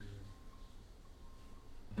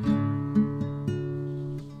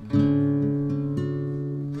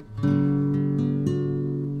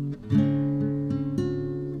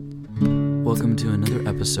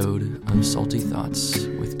episode of Salty Thoughts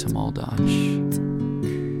with Tamal Dodge.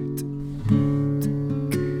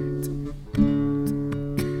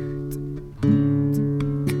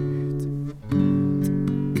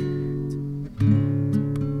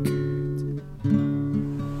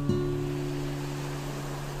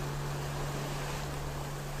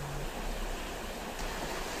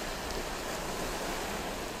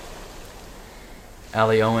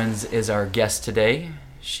 Allie Owens is our guest today.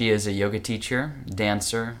 She is a yoga teacher,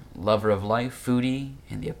 dancer, lover of life, foodie,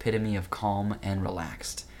 and the epitome of calm and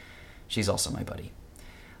relaxed. She's also my buddy.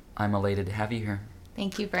 I'm elated to have you here.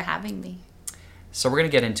 Thank you for having me. So we're going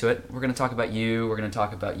to get into it. We're going to talk about you. We're going to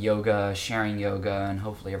talk about yoga, sharing yoga, and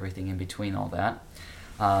hopefully everything in between all that.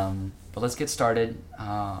 But let's get started.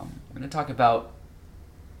 We're going to talk about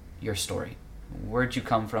your story. Where'd you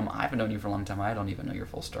come from? I haven't known you for a long time. I don't even know your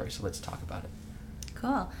full story, so let's talk about it.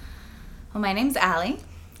 Cool. Well, my name's Allie,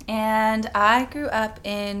 and I grew up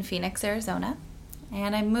in Phoenix, Arizona,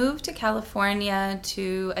 and I moved to California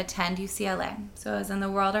to attend UCLA. So I was in the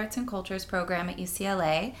World Arts and Cultures program at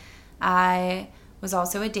UCLA. I was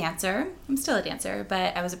also a dancer. I'm still a dancer,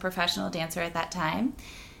 but I was a professional dancer at that time.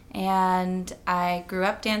 And I grew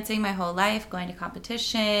up dancing my whole life, going to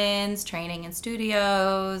competitions, training in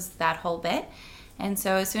studios, that whole bit. And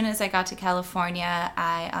so as soon as I got to California,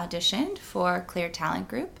 I auditioned for Clear Talent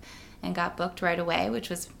Group and got booked right away, which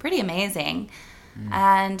was pretty amazing.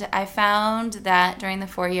 And I found that during the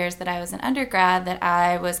 4 years that I was an undergrad that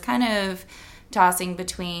I was kind of tossing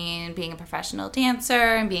between being a professional dancer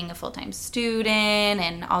and being a full-time student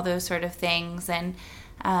and all those sort of things. And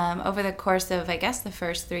over the course of, I guess, the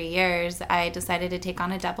first 3 years, I decided to take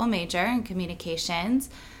on a double major in communications.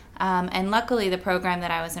 And luckily, the program that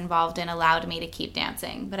I was involved in allowed me to keep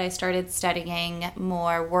dancing. But I started studying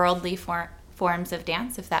more worldly forms of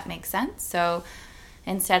dance, if that makes sense. So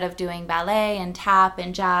instead of doing ballet and tap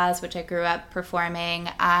and jazz, which I grew up performing,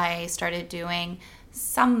 I started doing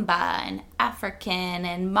samba and African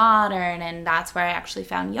and modern, and that's where I actually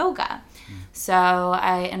found yoga. So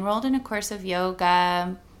I enrolled in a course of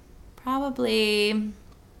yoga probably,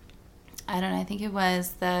 I don't know, I think it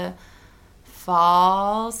was the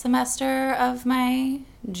fall semester of my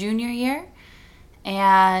junior year,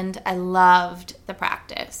 and I loved the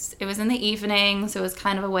practice. It was in the evening, so it was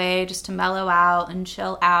kind of a way just to mellow out and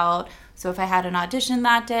chill out. So if I had an audition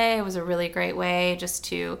that day, it was a really great way just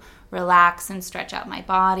to relax and stretch out my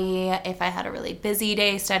body. If I had a really busy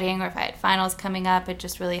day studying or if I had finals coming up, it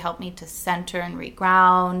just really helped me to center and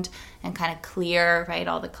reground and kind of clear, right,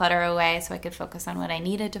 all the clutter away so I could focus on what I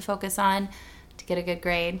needed to focus on to get a good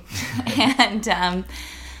grade.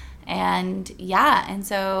 And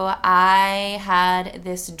so I had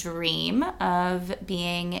this dream of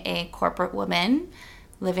being a corporate woman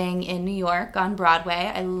living in New York on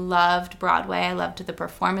Broadway. I loved Broadway. I loved the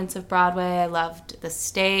performance of Broadway. I loved the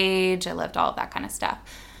stage. I loved all of that kind of stuff.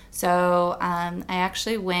 So I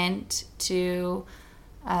actually went to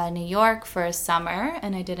New York for a summer,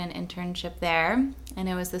 and I did an internship there. And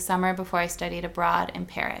it was the summer before I studied abroad in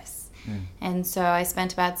Paris. And so I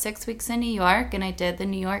spent about 6 weeks in New York, and I did the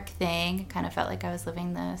New York thing. It kind of felt like I was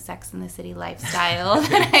living the Sex and the City lifestyle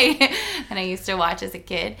that I used to watch as a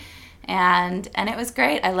kid. And it was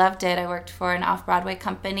great. I loved it. I worked for an off-Broadway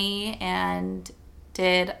company and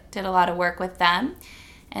did a lot of work with them.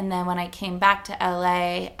 And then when I came back to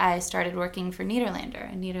LA, I started working for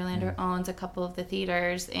Nederlander. And Nederlander owns a couple of the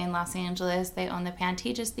theaters in Los Angeles. They own the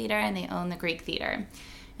Pantages Theater and they own the Greek Theater.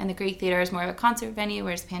 And the Greek Theater is more of a concert venue,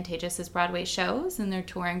 whereas Pantages is Broadway shows, and they're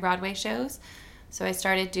touring Broadway shows. So I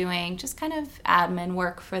started doing just kind of admin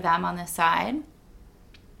work for them on the side.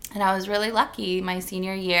 And I was really lucky. My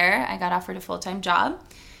senior year, I got offered a full-time job,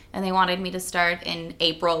 and they wanted me to start in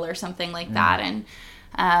April or something like that. And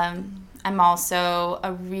I'm also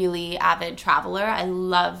a really avid traveler. I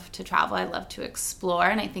love to travel. I love to explore,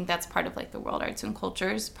 and I think that's part of like the World Arts and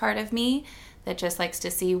Cultures part of me that just likes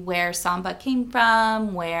to see where samba came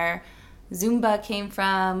from, where Zumba came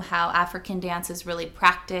from, how African dance is really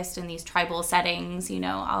practiced in these tribal settings, you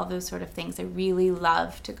know, all those sort of things. I really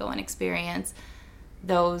love to go and experience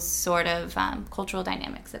those sort of cultural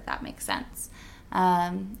dynamics, if that makes sense.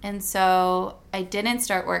 And so I didn't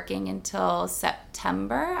start working until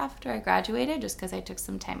September after I graduated, just because I took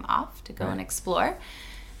some time off to go and explore.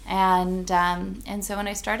 And so when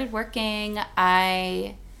I started working,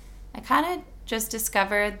 I kind of just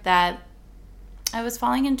discovered that I was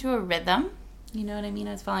falling into a rhythm. You know what I mean?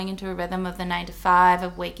 I was falling into a rhythm of the 9 to 5,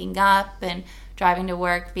 of waking up and driving to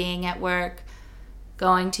work, being at work,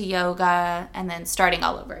 going to yoga, and then starting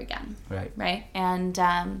all over again. Right? And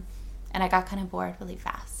I got kind of bored really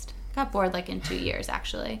fast. Got bored like in 2 years,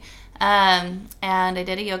 actually. And I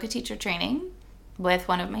did a yoga teacher training with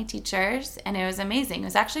one of my teachers, and it was amazing. It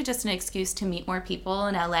was actually just an excuse to meet more people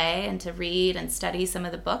in LA and to read and study some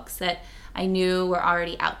of the books that I knew were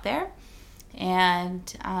already out there.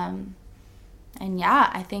 And yeah,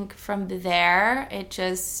 I think from there, it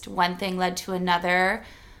just, one thing led to another.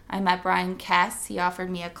 I met Brian Kess. He offered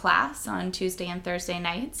me a class on Tuesday and Thursday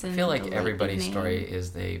nights. I feel like everybody's story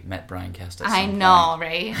is they met Brian Kess at some I point. know,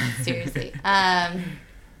 right? Seriously.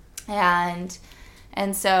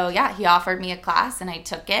 And so, yeah, he offered me a class and I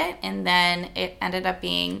took it. And then it ended up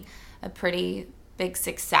being a pretty big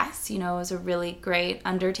success. You know, it was a really great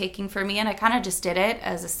undertaking for me. And I kind of just did it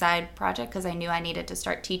as a side project because I knew I needed to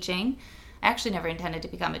start teaching. I actually never intended to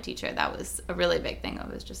become a teacher. That was a really big thing. I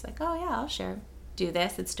was just like, oh, yeah, I'll do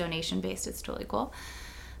this. It's donation-based. It's totally cool.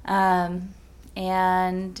 And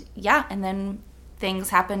yeah, and then things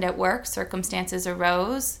happened at work. Circumstances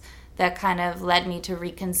arose that kind of led me to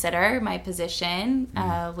reconsider my position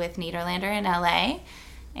with Nederlander in LA.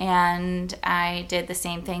 And I did the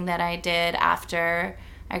same thing that I did after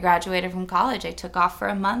I graduated from college. I took off for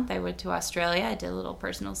a month. I went to Australia. I did a little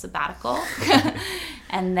personal sabbatical.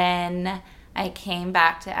 And then I came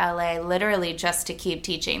back to LA literally just to keep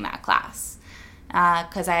teaching that class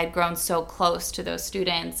because I had grown so close to those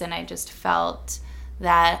students, and I just felt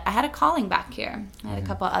that I had a calling back here. I had a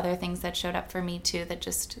couple other things that showed up for me too, that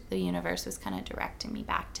just the universe was kind of directing me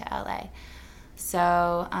back to LA.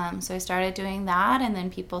 So I started doing that, and then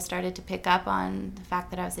people started to pick up on the fact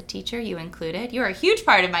that I was a teacher, you included. You were a huge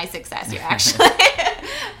part of my success here, actually.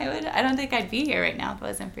 I don't think I'd be here right now if it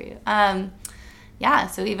wasn't for you. Yeah,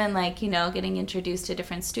 so even like, you know, getting introduced to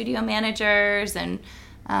different studio managers and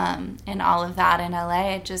all of that in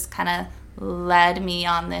LA, it just kind of led me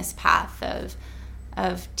on this path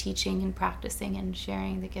of teaching and practicing and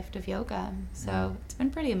sharing the gift of yoga. So it's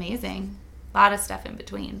been pretty amazing. A lot of stuff in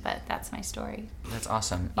between, but that's my story. That's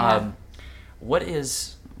awesome. Yeah.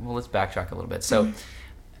 Let's backtrack a little bit. So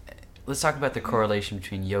let's talk about the correlation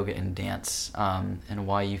between yoga and dance, and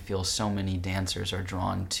why you feel so many dancers are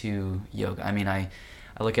drawn to yoga. I mean, I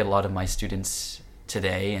look at a lot of my students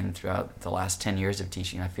today and throughout the last 10 years of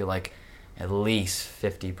teaching, I feel like at least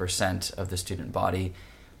 50% of the student body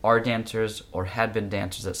are dancers or had been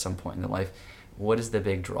dancers at some point in their life. What is the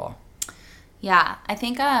big draw? Yeah, I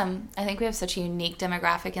think we have such a unique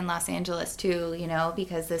demographic in Los Angeles too, you know,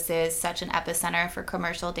 because this is such an epicenter for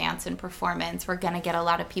commercial dance and performance. We're going to get a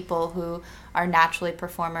lot of people who are naturally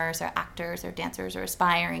performers or actors or dancers or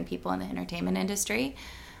aspiring people in the entertainment industry.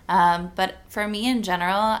 But for me in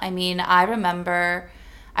general, I mean, I remember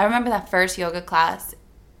that first yoga class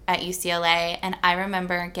at UCLA, and I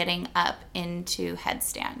remember getting up into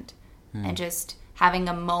headstand and just having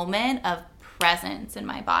a moment of presence in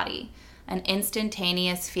my body, an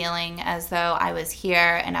instantaneous feeling as though I was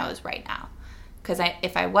here and I was right now. Because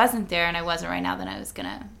if I wasn't there and I wasn't right now, then I was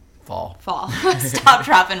gonna fall, stop,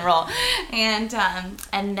 drop, and roll.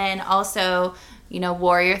 And then also, you know,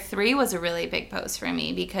 Warrior 3 was a really big pose for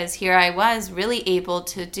me because here I was really able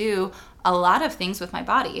to do a lot of things with my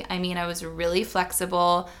body. I mean, I was really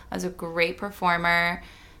flexible. I was a great performer.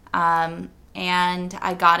 And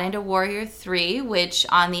I got into Warrior 3, which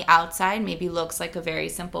on the outside maybe looks like a very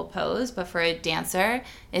simple pose, but for a dancer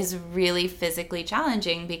is really physically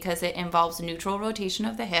challenging because it involves neutral rotation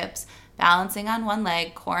of the hips, balancing on one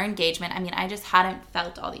leg, core engagement. I mean, I just hadn't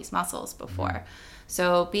felt all these muscles before.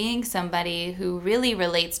 So being somebody who really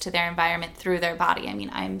relates to their environment through their body, I mean,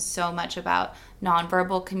 I'm so much about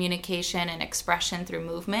nonverbal communication and expression through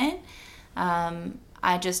movement.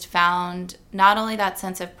 I just found not only that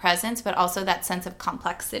sense of presence, but also that sense of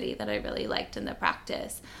complexity that I really liked in the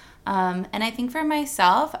practice. And I think for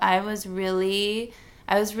myself, I was really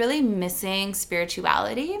missing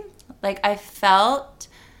spirituality. Like I felt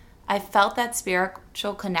that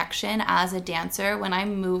spiritual connection as a dancer when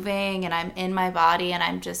I'm moving and I'm in my body and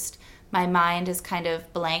I'm just, my mind is kind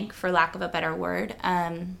of blank, for lack of a better word.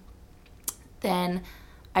 Then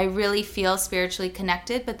I really feel spiritually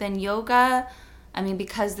connected. But then yoga, I mean,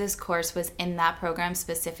 because this course was in that program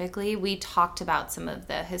specifically, we talked about some of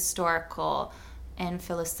the historical and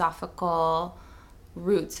philosophical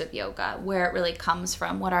roots of yoga, where it really comes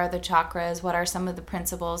from, what are the chakras, what are some of the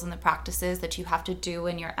principles and the practices that you have to do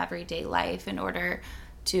in your everyday life in order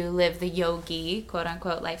to live the yogi, quote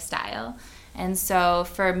unquote, lifestyle. And so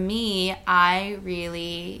for me, I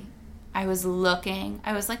was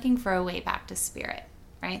looking for a way back to spirit,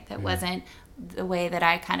 right? That wasn't the way that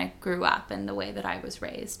I kind of grew up and the way that I was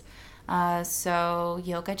raised. So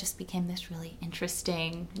yoga just became this really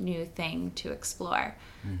interesting new thing to explore.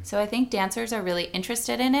 So I think dancers are really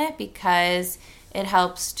interested in it because it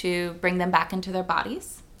helps to bring them back into their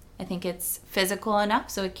bodies. I think it's physical enough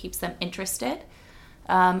so it keeps them interested.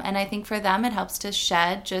 And I think for them, it helps to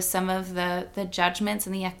shed just some of the judgments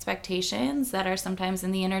and the expectations that are sometimes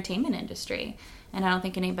in the entertainment industry. And I don't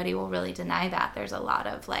think anybody will really deny that. There's a lot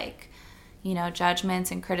of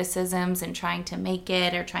judgments and criticisms and trying to make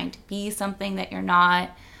it or trying to be something that you're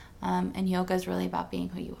not. And yoga is really about being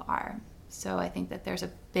who you are. So I think that there's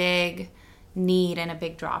a big need and a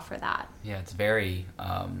big draw for that. Yeah, it's very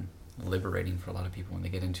liberating for a lot of people when they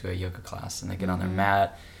get into a yoga class and they get on their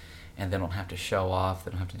mat and they don't have to show off.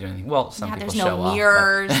 They don't have to do anything. Well, some people show off. There's no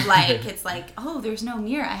mirrors. It's like, oh, there's no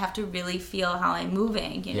mirror. I have to really feel how I'm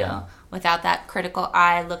moving, you know, without that critical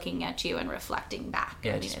eye looking at you and reflecting back.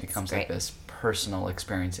 Yeah, it just becomes great. Like this personal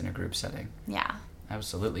experience in a group setting. Yeah.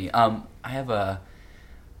 Absolutely. I have a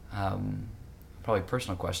probably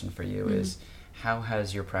personal question for you is, how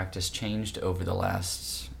has your practice changed over the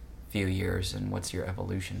last few years, and what's your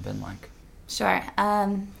evolution been like? Sure.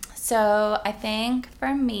 So I think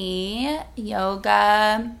for me,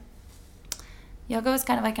 yoga was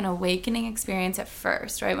kind of like an awakening experience at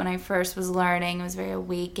first, right? When I first was learning, it was very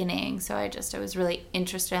awakening. So I was really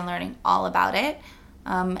interested in learning all about it.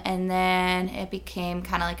 And then it became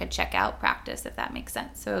kind of like a checkout practice, if that makes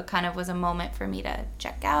sense. So it kind of was a moment for me to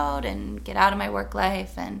check out and get out of my work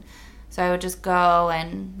life. And so I would just go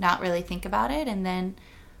and not really think about it. And then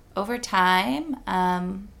over time,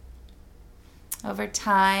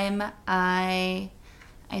 I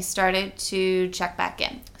started to check back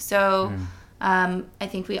in. So I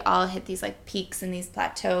think we all hit these like peaks and these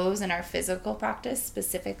plateaus in our physical practice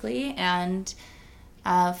specifically. And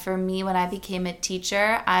for me, when I became a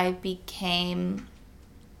teacher, I'm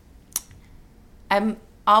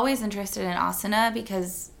always interested in asana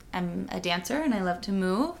because I'm a dancer and I love to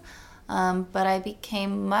move. But I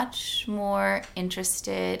became much more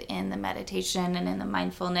interested in the meditation and in the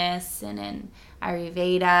mindfulness and in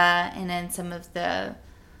Ayurveda and in some of the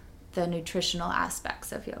nutritional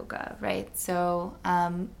aspects of yoga, right? So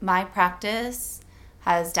my practice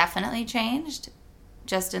has definitely changed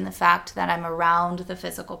just in the fact that I'm around the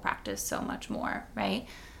physical practice so much more, right?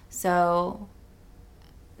 So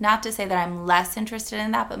not to say that I'm less interested in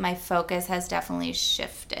that, but my focus has definitely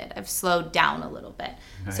shifted. I've slowed down a little bit.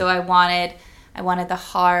 Right. So I wanted the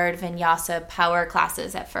hard vinyasa power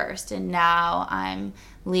classes at first, and now I'm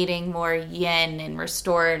leading more yin and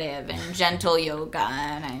restorative and gentle yoga,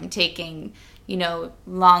 and I'm taking,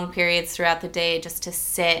 long periods throughout the day just to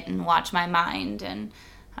sit and watch my mind.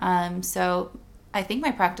 And so I think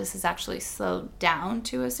my practice has actually slowed down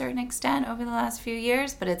to a certain extent over the last few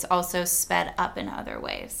years, but it's also sped up in other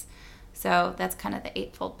ways. So that's kind of the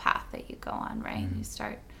eightfold path that you go on, right? You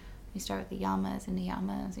start with the yamas and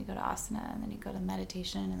niyamas, you go to asana, and then you go to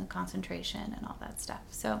meditation and the concentration and all that stuff.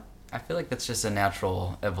 So I feel like that's just a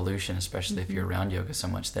natural evolution, especially if you're around yoga so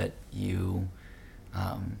much that you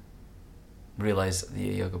realize the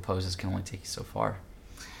yoga poses can only take you so far.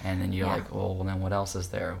 And then you're like, well, then what else is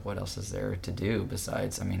there? What else is there to do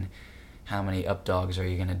besides, how many up dogs are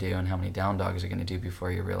you going to do and how many down dogs are you going to do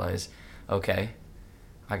before you realize, okay,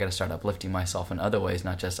 I got to start uplifting myself in other ways,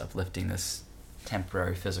 not just uplifting this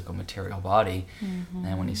temporary physical material body.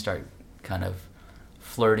 And when you start kind of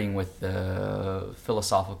flirting with the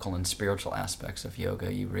philosophical and spiritual aspects of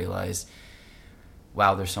yoga, you realize,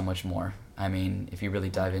 wow, there's so much more. If you really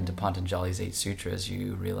dive into Patanjali's 8 sutras,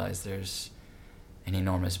 you realize there's an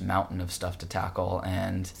enormous mountain of stuff to tackle,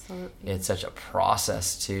 and it's such a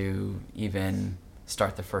process to even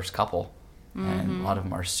start the first couple. And a lot of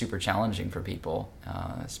them are super challenging for people,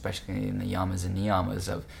 especially in the yamas and niyamas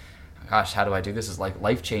of, gosh, how do I do this? It's like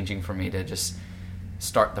life-changing for me to just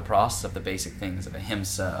start the process of the basic things of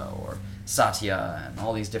ahimsa or satya and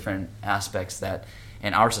all these different aspects that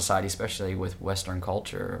in our society, especially with Western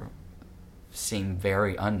culture, seem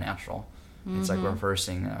very unnatural. It's like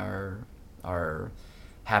reversing our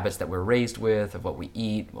habits that we're raised with, of what we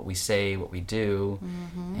eat, what we say, what we do.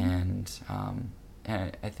 And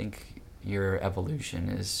I think your evolution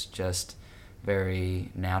is just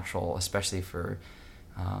very natural, especially for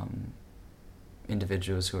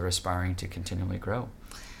individuals who are aspiring to continually grow.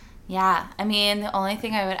 Yeah, the only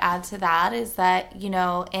thing I would add to that is that,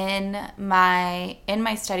 in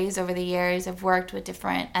my studies over the years, I've worked with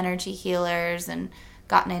different energy healers and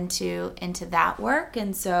gotten into that work.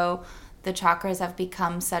 And so the chakras have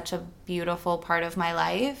become such a beautiful part of my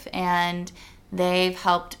life, and they've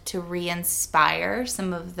helped to re-inspire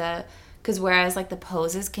some of because whereas like the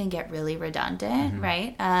poses can get really redundant,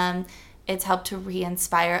 right? It's helped to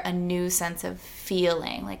re-inspire a new sense of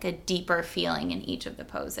feeling, like a deeper feeling in each of the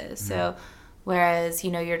poses. So whereas,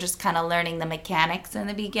 you're just kind of learning the mechanics in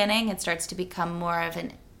the beginning, it starts to become more of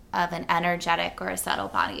an an energetic or a subtle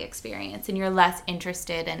body experience, and you're less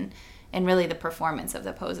interested in really the performance of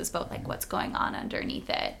the poses, but like what's going on underneath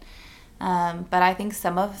it. But I think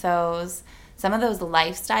some of those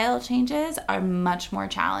lifestyle changes are much more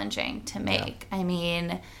challenging to make. Yeah. I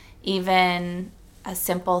mean, even a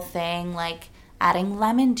simple thing like adding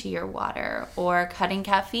lemon to your water or cutting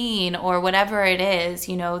caffeine or whatever it is,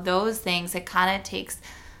 you know, those things, it kind of takes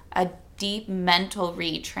a deep mental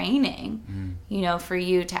retraining, you know, for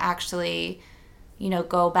you to actually, you know,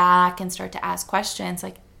 go back and start to ask questions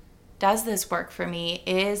like, does this work for me?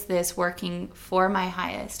 Is this working for my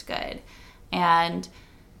highest good? And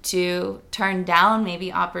to turn down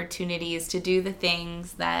maybe opportunities to do the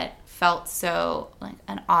things that felt so like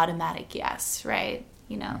an automatic yes, right?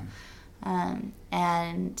 You know,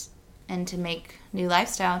 and to make new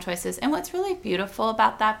lifestyle choices. And what's really beautiful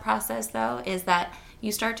about that process, though, is that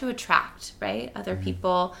you start to attract, right, other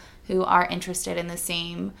people who are interested in the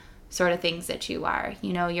same sort of things that you are.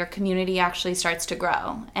 You know, your community actually starts to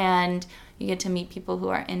grow, and you get to meet people who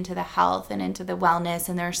are into the health and into the wellness,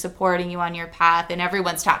 and they're supporting you on your path, and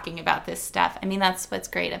everyone's talking about this stuff. I mean, that's what's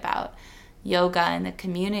great about yoga and the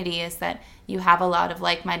community, is that you have a lot of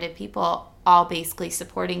like-minded people all basically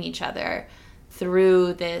supporting each other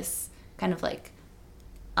through this kind of like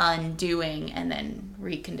undoing and then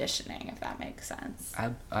reconditioning, if that makes sense.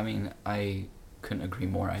 I mean, I couldn't agree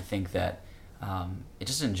more. I think that it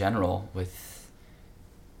just in general with,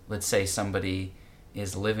 let's say somebody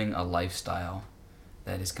is living a lifestyle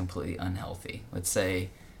that is completely unhealthy. Let's say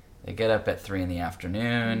they get up at 3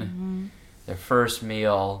 p.m, their first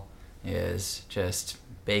meal is just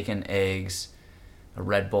bacon, eggs, a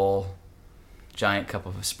Red Bull, giant cup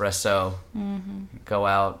of espresso, go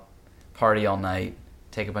out, party all night,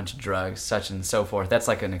 take a bunch of drugs, such and so forth. That's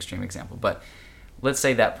like an extreme example. But let's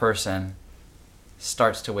say that person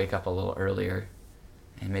starts to wake up a little earlier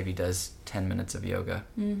and maybe does 10 minutes of yoga.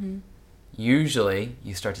 Usually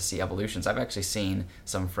you start to see evolutions. I've actually seen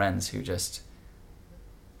some friends who just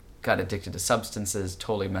got addicted to substances,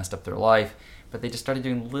 totally messed up their life, but they just started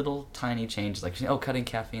doing little tiny changes, like, cutting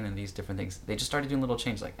caffeine and these different things. They just started doing little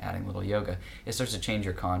changes, like adding little yoga. It starts to change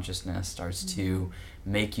your consciousness, starts to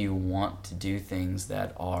make you want to do things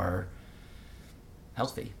that are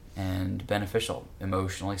healthy and beneficial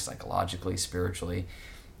emotionally, psychologically, spiritually.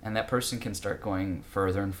 And that person can start going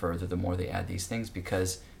further and further the more they add these things,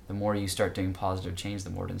 because the more you start doing positive change, the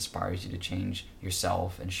more it inspires you to change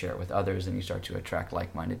yourself and share it with others, and you start to attract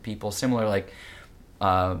like-minded people. Similar, like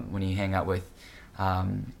when you hang out with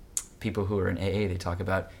people who are in AA, they talk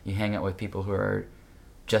about you hang out with people who are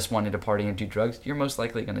just wanting to party and do drugs, you're most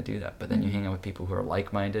likely going to do that. But then you hang out with people who are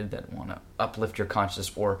like-minded, that want to uplift your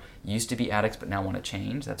consciousness, or used to be addicts but now want to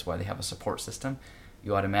change. That's why they have a support system.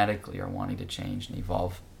 You automatically are wanting to change and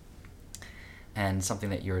evolve. And something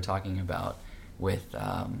that you were talking about with,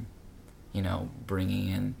 bringing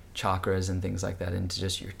in chakras and things like that into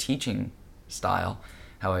just your teaching style,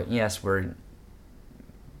 yes, we're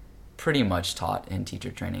pretty much taught in teacher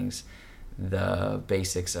trainings the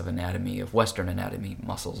basics of anatomy, of Western anatomy,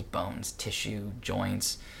 muscles, bones, tissue,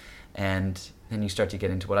 joints, and then you start to get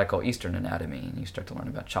into what I call Eastern anatomy, and you start to learn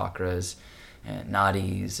about chakras and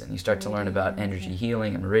nadis, and you start to learn about energy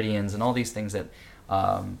healing and meridians and all these things that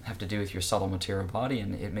have to do with your subtle material body,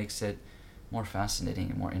 and it makes it more fascinating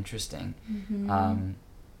and more interesting.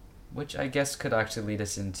 Which I guess could actually lead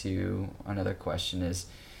us into another question is,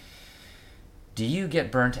 do you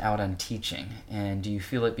get burnt out on teaching, and do you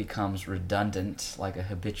feel it becomes redundant, like a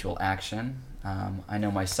habitual action? I know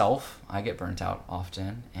myself, I get burnt out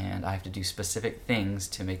often, and I have to do specific things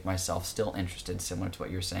to make myself still interested, similar to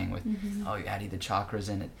what you're saying with, you're adding the chakras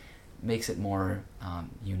in, it makes it more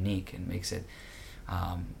unique and makes it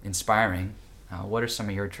inspiring. What are some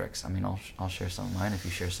of your tricks? I mean, I'll share some of mine if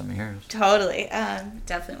you share some of yours. Totally.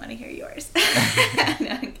 Definitely want to hear yours.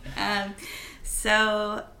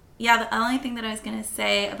 So, yeah, the only thing that I was going to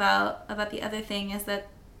say about the other thing is that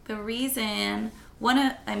the reason,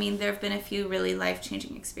 there have been a few really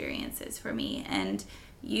life-changing experiences for me, and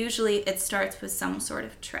usually it starts with some sort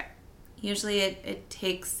of trip. Usually it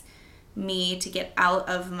takes me to get out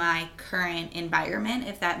of my current environment,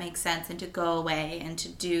 if that makes sense, and to go away and to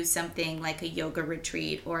do something like a yoga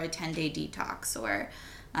retreat or a 10-day detox or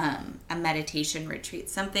a meditation retreat,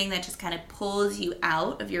 something that just kind of pulls you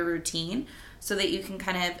out of your routine so that you can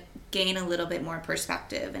kind of gain a little bit more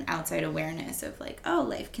perspective and outside awareness of like,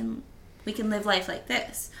 we can live life like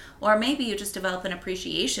this. Or maybe you just develop an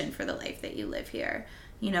appreciation for the life that you live here.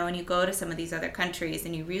 And you go to some of these other countries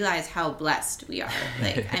and you realize how blessed we are.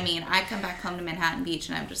 I come back home to Manhattan Beach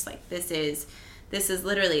and I'm just like, this is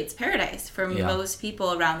literally, it's paradise for most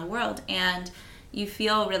people around the world. And, you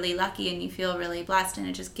feel really lucky and you feel really blessed, and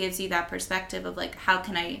it just gives you that perspective of like, how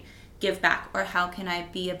can I give back, or how can I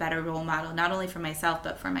be a better role model, not only for myself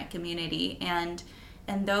but for my community. And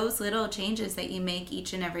those little changes that you make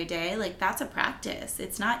each and every day, like, that's a practice.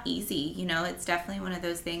 It's not easy, you know. It's definitely one of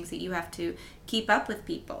those things that you have to keep up with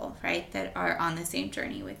people, right, that are on the same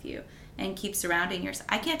journey with you, and keep surrounding yourself.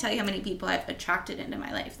 I can't tell you how many people I've attracted into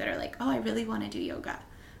my life that are like, oh, I really want to do yoga.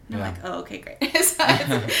 And I'm like, oh, okay, great. So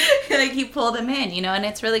like, you pull them in, you know, and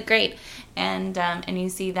it's really great. And you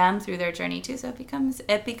see them through their journey too. So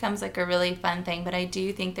it becomes like a really fun thing. But I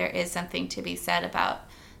do think there is something to be said about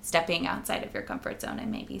stepping outside of your comfort zone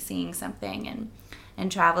and maybe seeing something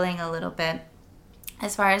and traveling a little bit.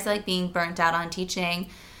 As far as like being burnt out on teaching,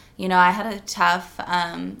 you know, I had a tough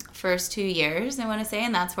first 2 years, I want to say,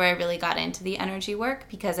 and that's where I really got into the energy work,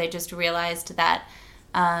 because I just realized that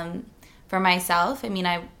for myself, I mean,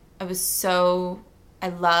 I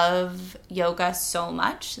love yoga so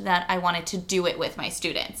much that I wanted to do it with my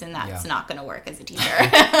students, and that's not going to work as a teacher.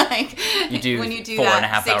 Like, when you do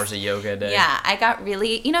 4.5 hours of yoga a day. Yeah, I got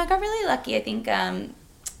really lucky. I think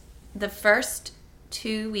the first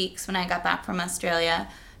 2 weeks when I got back from Australia,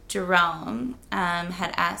 Jerome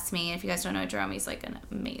had asked me, if you guys don't know Jerome, he's like an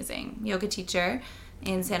amazing yoga teacher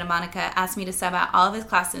in Santa Monica, asked me to sub out all of his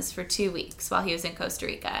classes for 2 weeks while he was in Costa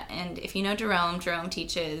Rica. And if you know Jerome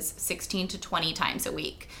teaches 16 to 20 times a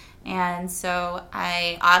week. And so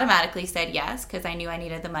I automatically said yes, because I knew I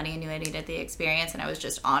needed the money, I knew I needed the experience, and I was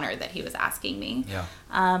just honored that he was asking me. Yeah.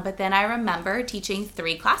 But then I remember teaching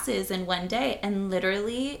 3 classes in one day, and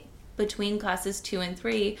literally between classes 2 and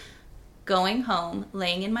 3, going home,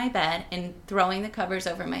 laying in my bed, and throwing the covers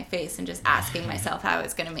over my face and just asking myself how I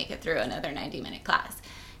was going to make it through another 90-minute class.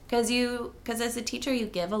 Because as a teacher, you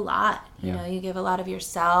give a lot. You know, you give a lot of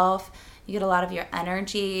yourself, you get a lot of your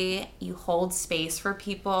energy, you hold space for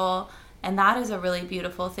people, and that is a really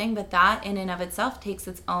beautiful thing. But that in and of itself takes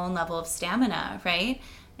its own level of stamina, right?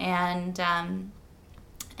 And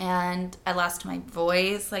I lost my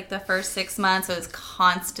voice like the first 6 months. I was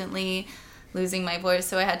constantly losing my voice,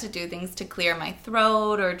 so I had to do things to clear my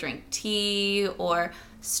throat, or drink tea, or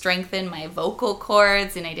strengthen my vocal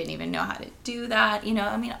cords, and I didn't even know how to do that. You know,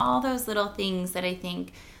 I mean, all those little things that I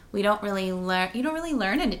think we don't really learn. You don't really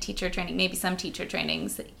learn in a teacher training. Maybe some teacher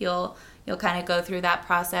trainings that you'll kind of go through that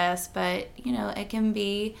process, but you know, it can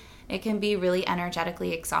be really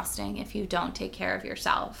energetically exhausting if you don't take care of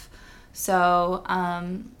yourself. So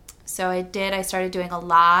I started doing a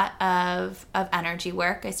lot of energy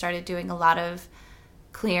work. I started doing a lot of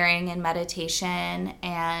clearing and meditation,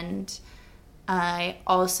 and I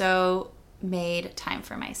also made time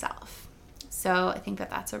for myself. So I think that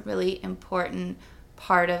that's a really important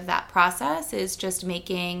part of that process, is just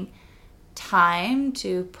making time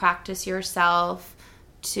to practice yourself.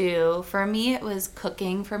 For me, it was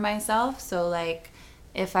cooking for myself. So like,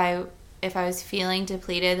 if I was feeling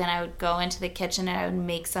depleted, then I would go into the kitchen and I would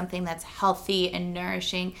make something that's healthy and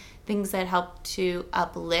nourishing, things that help to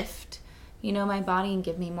uplift, you know, my body and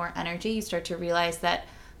give me more energy. You start to realize that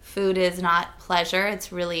food is not pleasure,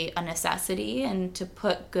 it's really a necessity. And to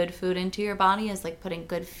put good food into your body is like putting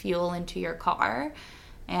good fuel into your car.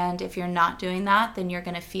 And if you're not doing that, then you're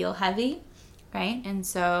going to feel heavy, right? And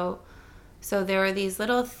so there are these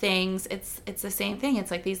little things. It's the same thing. It's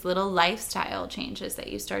like these little lifestyle changes that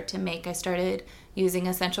you start to make. I started using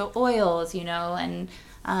essential oils, you know, and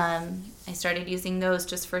I started using those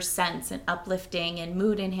just for scents and uplifting and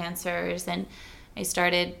mood enhancers. And I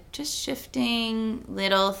started just shifting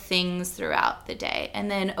little things throughout the day.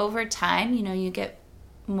 And then over time, you know, you get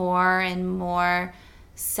more and more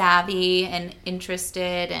savvy and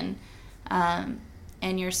interested,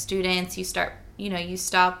 and your students, you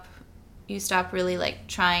stop really like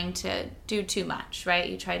trying to do too much, right?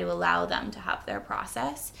 You try to allow them to have their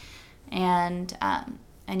process, and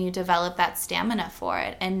you develop that stamina for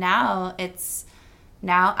it. And now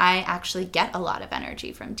I actually get a lot of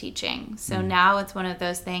energy from teaching. So now it's one of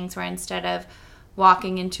those things where instead of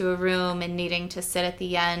walking into a room and needing to sit at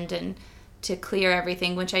the end and to clear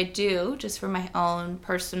everything, which I do just for my own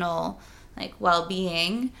personal like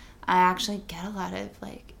well-being, I actually get a lot of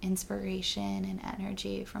like inspiration and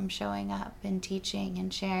energy from showing up and teaching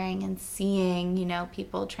and sharing and seeing, you know,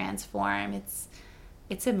 people transform.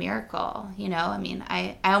 It's a miracle, you know. I mean,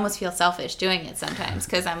 I almost feel selfish doing it sometimes,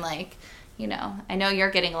 because I'm like, you know, I know you're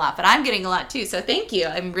getting a lot, but I'm getting a lot too. So thank you.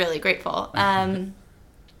 I'm really grateful.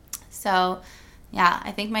 So yeah,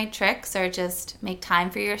 I think my tricks are just make time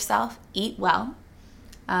for yourself, eat well,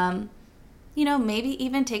 you know, maybe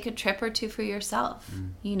even take a trip or two for yourself,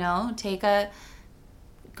 you know,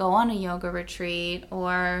 go on a yoga retreat,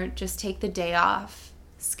 or just take the day off,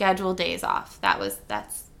 schedule days off.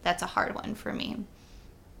 That's a hard one for me.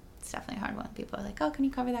 It's definitely a hard one. People are like, oh, can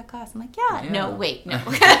you cover that class? I'm like, yeah. No, wait, no.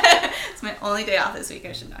 It's my only day off this week.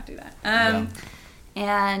 I should not do that. And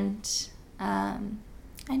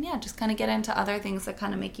yeah, just kind of get into other things that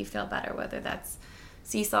kind of make you feel better, whether that's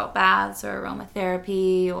sea salt baths or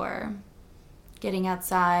aromatherapy or getting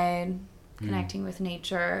outside, connecting with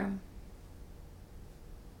nature.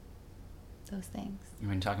 Those things.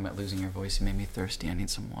 When you're talking about losing your voice, you made me thirsty. I need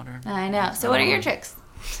some water. I know. So what are your tricks?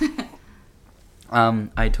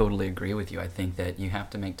 I totally agree with you. I think that you have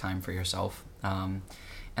to make time for yourself. And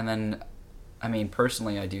then, I mean,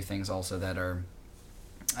 personally, I do things also that are,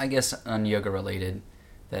 I guess, un-yoga related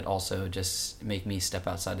that also just make me step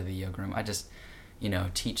outside of the yoga room. I just,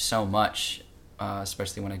 teach so much,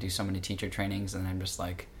 especially when I do so many teacher trainings, and I'm just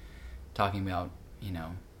like talking about,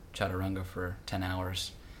 chaturanga for 10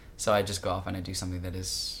 hours. So I just go off and I do something that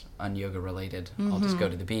is un-yoga related. I'll just go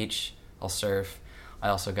to the beach, I'll surf. I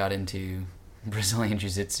also got into Brazilian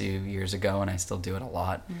Jiu-Jitsu years ago, and I still do it a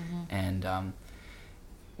lot. And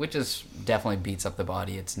which is definitely beats up the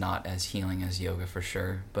body. It's not as healing as yoga for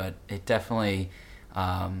sure, but it definitely,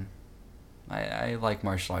 I like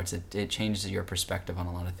martial arts. It changes your perspective on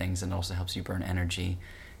a lot of things, and it also helps you burn energy,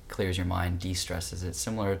 clears your mind, de-stresses it.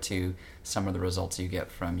 Similar to some of the results you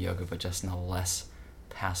get from yoga, but just in a less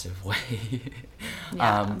passive way.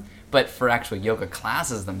 But for actual yoga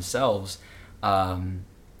classes themselves,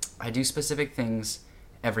 I do specific things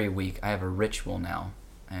every week. I have a ritual now,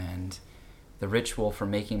 and the ritual for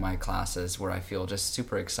making my classes, where I feel just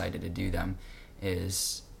super excited to do them,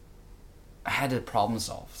 is I had to problem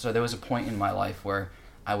solve. So there was a point in my life where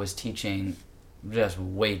I was teaching just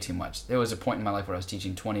way too much. There was a point in my life where I was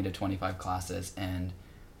teaching 20 to 25 classes, and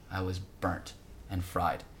I was burnt and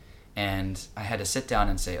fried. And I had to sit down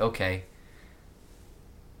and say, okay,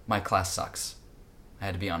 my class sucks. I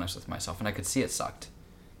had to be honest with myself, and I could see it sucked.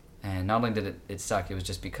 And not only did it suck, it was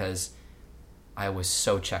just because I was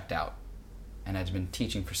so checked out. And I'd been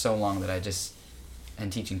teaching for so long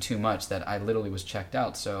and teaching too much that I literally was checked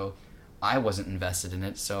out. So I wasn't invested in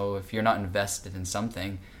it. So if you're not invested in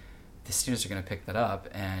something, the students are going to pick that up,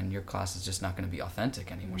 and your class is just not going to be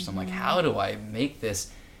authentic anymore. So I'm like, how do I make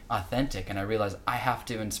this authentic? And I realized I have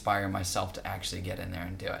to inspire myself to actually get in there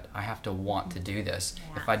and do it. I have to want to do this.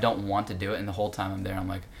 If I don't want to do it, and the whole time I'm there, I'm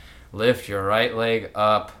like, lift your right leg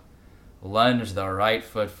up, lunge the right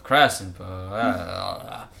foot crescent,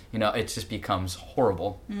 it just becomes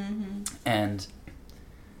horrible. And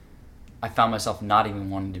I found myself not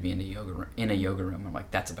even wanting to be in a yoga room. I'm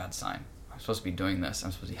like, that's a bad sign. I'm supposed to be doing this.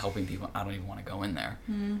 I'm supposed to be helping people. I don't even want to go in there.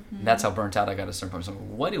 And that's how burnt out I got at a certain point. So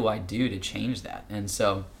what do I do to change that? And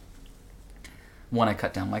so one, I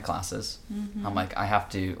cut down my classes. I'm like, I have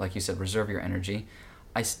to, like you said, reserve your energy.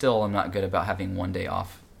 I still am not good about having one day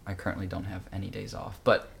off. I currently don't have any days off,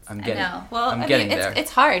 but I'm getting there.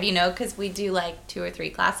 It's hard, because we do like 2 or 3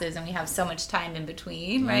 classes, and we have so much time in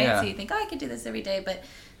between, right? So you think, I could do this every day, but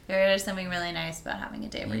there is something really nice about having a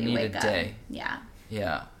day where you wake up. You need a day.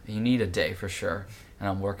 Yeah, you need a day for sure, and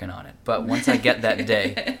I'm working on it. But once I get that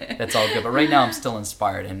day, that's all good. But right now I'm still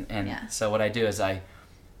inspired, and so what I do is I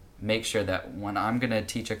make sure that when I'm going to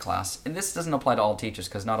teach a class, and this doesn't apply to all teachers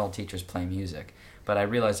because not all teachers play music, but I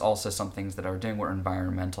realized also some things that I was doing were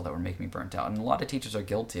environmental that were making me burnt out. And a lot of teachers are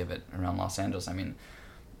guilty of it around Los Angeles. I mean,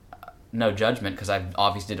 no judgment because I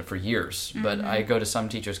obviously did it for years, but I go to some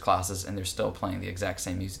teachers' classes and they're still playing the exact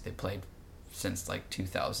same music they played since like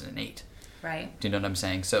 2008. Right. Do you know what I'm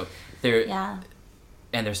saying? So and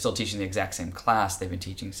they're still teaching the exact same class they've been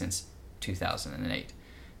teaching since 2008.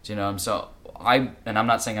 Do you know? So I'm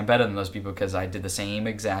not saying I'm better than those people because I did the same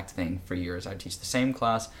exact thing for years. I teach the same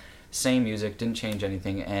class, same music, didn't change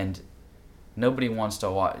anything, and nobody wants to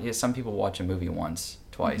watch. Yeah, some people watch a movie once,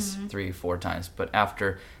 twice, 3, 4 times, but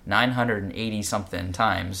after 980 something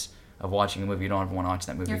times of watching a movie, you don't ever want to watch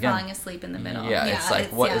that movie again. You're falling asleep in the middle. Yeah, it's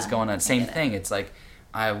like, what is going on? Same thing. It's like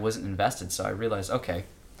I wasn't invested, so I realized, okay,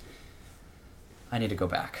 I need to go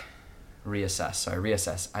back, reassess. So I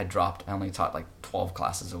reassessed. I only taught like 12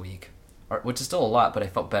 classes a week, which is still a lot, but I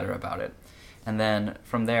felt better about it. And then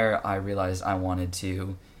from there, I realized I wanted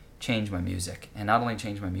to change my music. And not only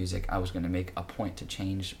change my music, I was going to make a point to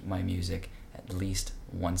change my music at least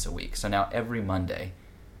once a week. So now every Monday,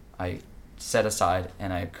 I set aside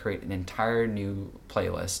and I create an entire new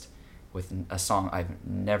playlist with a song I've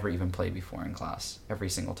never even played before in class, every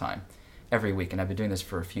single time, every week. And I've been doing this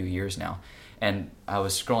for a few years now. And I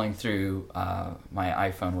was scrolling through my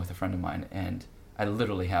iPhone with a friend of mine, and I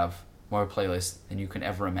literally have more playlists than you can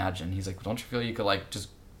ever imagine. He's like, don't you feel you could like just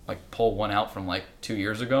like pull one out from like 2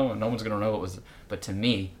 years ago and no one's going to know what was, but to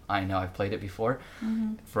me, I know I've played it before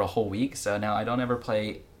for a whole week. So now I don't ever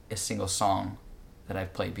play a single song that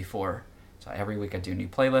I've played before. So every week I do a new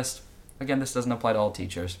playlist. Again, this doesn't apply to all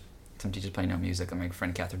teachers. Some teachers play no music. Like my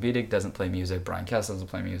friend Catherine Biedig doesn't play music. Brian Kessel doesn't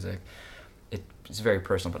play music. It's very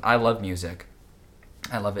personal, but I love music.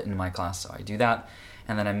 I love it in my class, so I do that.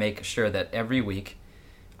 And then I make sure that every week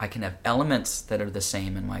I can have elements that are the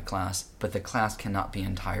same in my class, but the class cannot be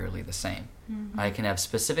entirely the same. I can have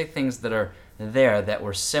specific things that are there that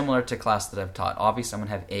were similar to class that I've taught. Obviously, I'm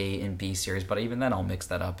going to have A and B series, but even then I'll mix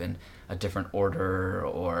that up in a different order,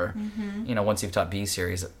 or, once you've taught B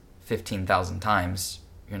series 15,000 times,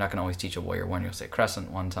 you're not going to always teach a Warrior One. You'll say crescent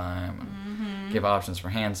one time and give options for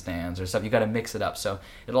handstands or stuff. You got to mix it up. So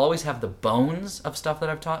it'll always have the bones of stuff that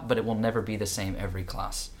I've taught, but it will never be the same every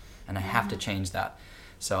class. And I have to change that.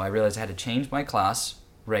 So I realized I had to change my class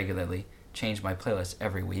regularly, change my playlist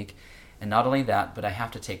every week. And not only that, but I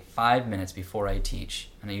have to take 5 minutes before I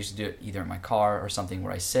teach. And I used to do it either in my car or something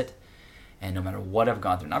where I sit. And no matter what I've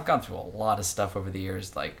gone through, and I've gone through a lot of stuff over the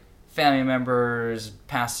years, like family members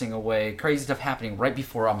passing away, crazy stuff happening right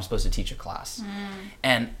before I'm supposed to teach a class.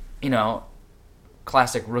 And,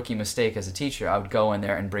 classic rookie mistake as a teacher, I would go in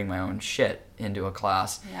there and bring my own shit into a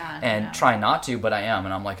class and try not to, but I am.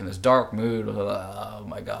 And I'm like in this dark mood, oh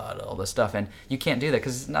my God, all this stuff. And you can't do that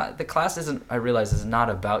because the class isn't, I realize, is not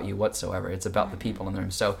about you whatsoever. It's about the people in the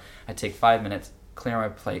room. So I take 5 minutes, clear my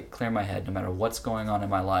plate, clear my head, no matter what's going on in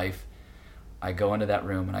my life. I go into that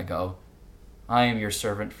room and I go, I am your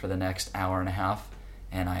servant for the next hour and a half,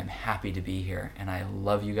 and I am happy to be here, and I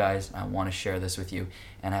love you guys, and I want to share this with you,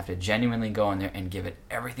 and I have to genuinely go in there and give it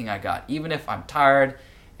everything I got, even if I'm tired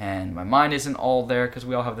and my mind isn't all there, because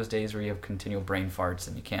we all have those days where you have continual brain farts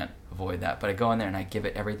and you can't avoid that, but I go in there and I give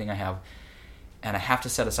it everything I have, and I have to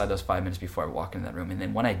set aside those 5 minutes before I walk into that room, and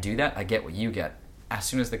then when I do that, I get what you get. As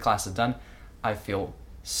soon as the class is done, I feel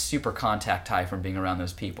super contact high from being around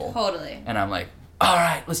those people. Totally. And I'm like, all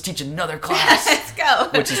right, let's teach another class. Let's go.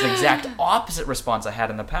 Which is the exact opposite response I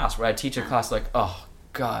had in the past, where I'd teach a class like, oh,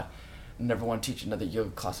 God, I never want to teach another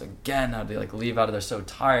yoga class again. I'd be like, leave out of there so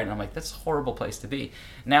tired. And I'm like, that's a horrible place to be.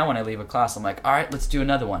 Now when I leave a class, I'm like, all right, let's do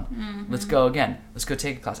another one. Let's go again. Let's go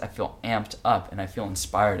take a class. I feel amped up and I feel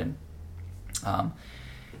inspired. And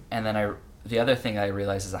then the other thing I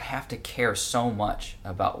realized is I have to care so much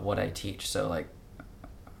about what I teach. So like,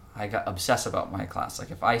 I got obsessed about my class.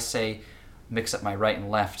 Like if I say mix up my right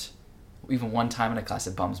and left, even one time in a class,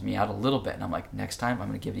 it bums me out a little bit, and I'm like, next time I'm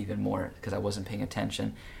going to give it even more because I wasn't paying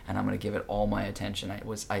attention, and I'm going to give it all my attention.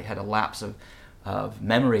 I had a lapse of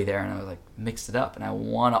memory there, and I was like mixed it up, and I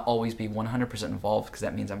want to always be 100% involved because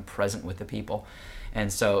that means I'm present with the people.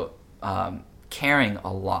 And so caring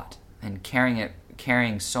a lot and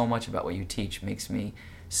caring so much about what you teach makes me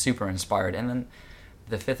super inspired. And then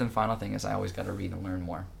the fifth and final thing is I always got to read and learn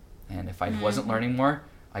more. And if I wasn't learning more,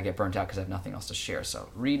 I get burnt out because I have nothing else to share. So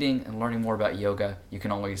reading and learning more about yoga,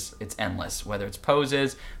 it's endless. Whether it's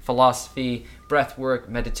poses, philosophy, breath work,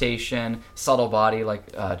 meditation, subtle body,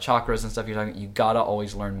 like chakras and stuff you gotta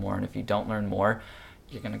always learn more. And if you don't learn more,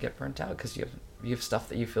 you're gonna get burnt out because you have stuff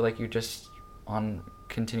that you feel like you're just on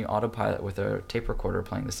continue autopilot with a tape recorder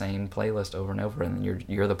playing the same playlist over and over, and then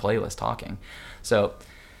you're the playlist talking. So.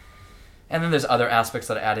 And then there's other aspects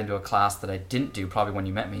that I add into a class that I didn't do probably when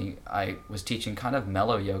you met me. I was teaching kind of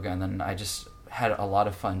mellow yoga, and then I just had a lot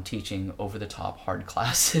of fun teaching over-the-top hard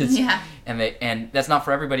classes. Yeah. And that's not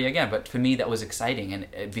for everybody, again, but for me that was exciting.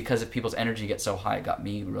 And because of people's energy gets so high, it got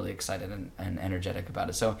me really excited and energetic about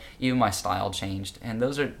it. So even my style changed. And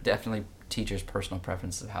those are definitely teachers' personal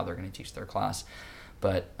preferences of how they're going to teach their class.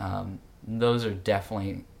 But those are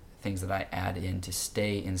definitely things that I add in to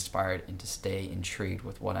stay inspired and to stay intrigued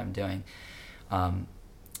with what I'm doing. And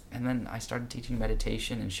then I started teaching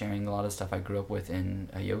meditation and sharing a lot of stuff I grew up with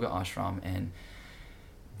in a yoga ashram, and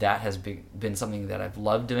that has been something that I've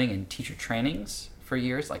loved doing in teacher trainings for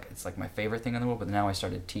years. Like it's like my favorite thing in the world, but now I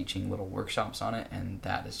started teaching little workshops on it, and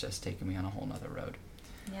that has just taken me on a whole nother road.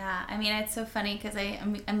 Yeah, I mean, it's so funny because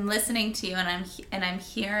I'm listening to you and I'm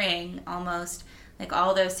hearing almost like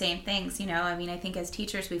all those same things, I mean, I think as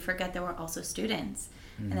teachers we forget that we're also students,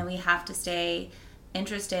 and that we have to stay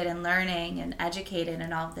interested in learning and educated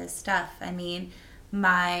and all of this stuff. I mean,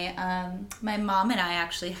 my mom and I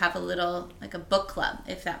actually have a book club,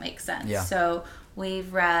 if that makes sense. Yeah. So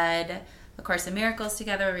we've read A Course in Miracles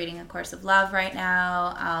together. We're reading A Course of Love right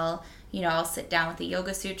now. I'll sit down with the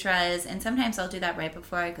Yoga Sutras, and sometimes I'll do that right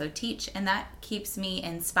before I go teach, and that keeps me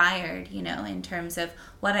inspired, in terms of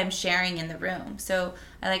what I'm sharing in the room. So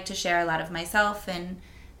I like to share a lot of myself and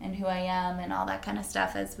and who I am and all that kind of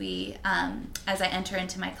stuff as I enter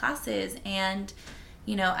into my classes. And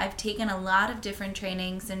I've taken a lot of different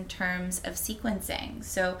trainings in terms of sequencing.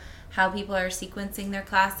 So how people are sequencing their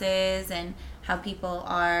classes and how people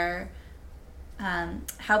are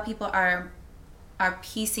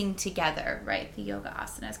piecing together, right, the yoga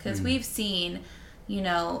asanas. Because we've seen,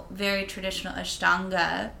 very traditional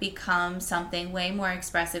Ashtanga become something way more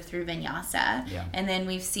expressive through Vinyasa. Yeah. And then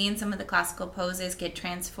we've seen some of the classical poses get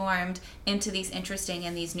transformed into these interesting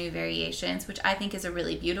and these new variations, which I think is a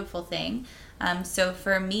really beautiful thing. So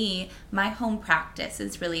for me, my home practice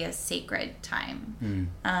is really a sacred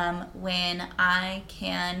time. When I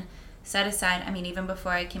can set aside, even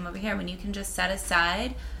before I came over here, when you can just set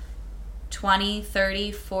aside 20,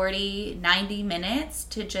 30, 40, 90 minutes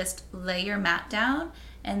to just lay your mat down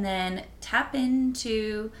and then tap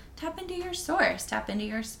into your source, tap into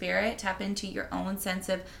your spirit, tap into your own sense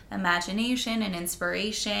of imagination and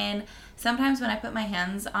inspiration. Sometimes when I put my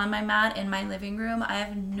hands on my mat in my living room, I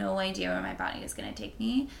have no idea where my body is going to take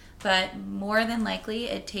me, but more than likely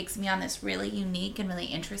it takes me on this really unique and really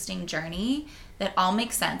interesting journey that all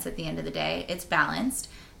makes sense at the end of the day. It's balanced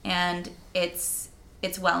and it's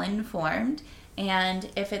well informed. And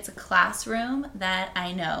if it's a classroom that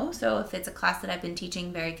I know, so if it's a class that I've been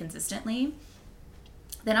teaching very consistently,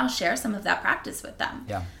 then I'll share some of that practice with them.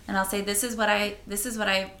 Yeah. And I'll say, this is what I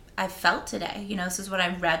felt today. This is what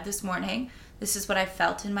I read this morning. This is what I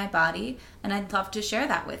felt in my body, and I'd love to share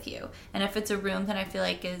that with you. And if it's a room that I feel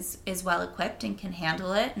like is well equipped and can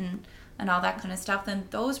handle it and all that kind of stuff, then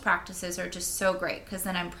those practices are just so great because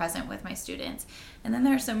then I'm present with my students. And then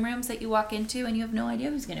there are some rooms that you walk into and you have no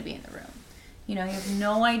idea who's going to be in the room. You have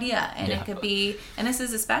no idea. And It could be, and this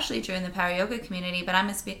is especially true in the Power Yoga community, but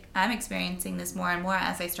I'm experiencing this more and more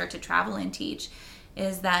as I start to travel and teach,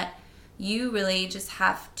 is that you really just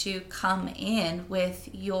have to come in with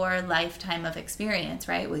your lifetime of experience,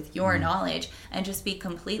 right? With your knowledge, and just be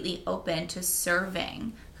completely open to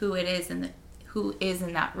serving who is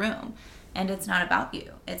in that room. And it's not about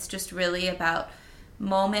you. It's just really about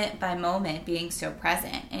moment by moment being so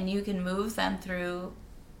present. And you can move them through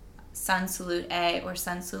Sun Salute A or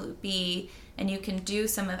Sun Salute B, and you can do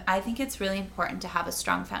I think it's really important to have a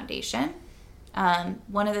strong foundation.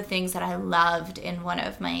 One of the things that I loved in one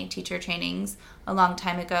of my teacher trainings a long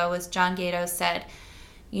time ago was John Gatos said,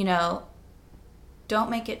 don't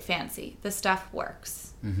make it fancy. The stuff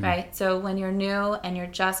works, right? So when you're new and you're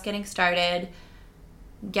just getting started,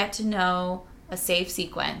 get to know a safe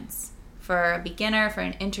sequence for a beginner, for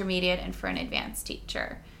an intermediate, and for an advanced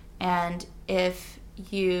teacher. And if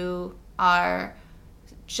you are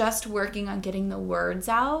just working on getting the words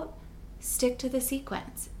out, stick to the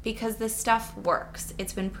sequence because this stuff works.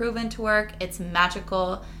 It's been proven to work. It's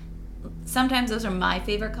magical. Sometimes those are my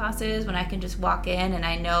favorite classes when I can just walk in and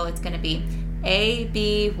I know it's going to be A,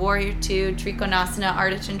 B, Warrior 2, Trikonasana,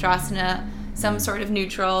 Ardha Chandrasana, some sort of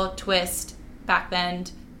neutral, twist, back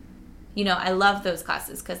bend. I love those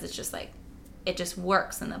classes because it's just like, it just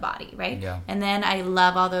works in the body, right? Yeah. And then I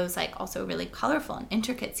love all those also really colorful and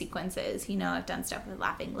intricate sequences. I've done stuff with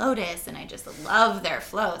Laughing Lotus and I just love their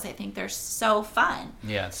flows. I think they're so fun.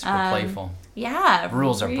 Yeah, it's super playful. Yeah.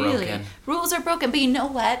 Rules are broken. Rules are broken. But you know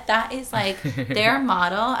what? That is their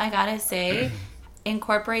model, I gotta say,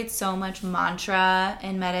 incorporates so much mantra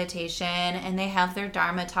and meditation, and they have their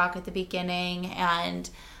Dharma talk at the beginning, and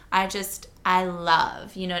I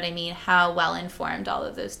love, how well informed all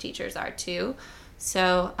of those teachers are too.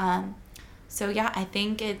 So yeah, I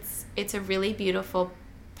think it's a really beautiful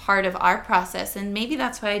part of our process, and maybe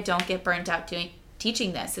that's why I don't get burnt out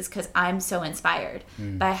teaching this, is because I'm so inspired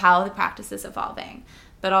by how the practice is evolving.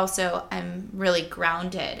 But also I'm really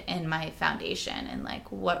grounded in my foundation and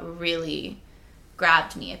what really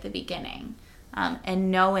grabbed me at the beginning,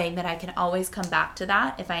 and knowing that I can always come back to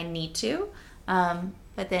that if I need to.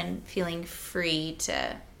 But then feeling free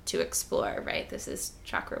to explore, right? This is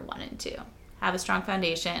chakra 1 and 2. Have a strong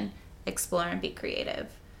foundation, explore and be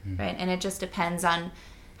creative, right? And it just depends on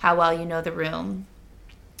how well you know the room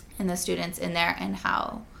and the students in there, and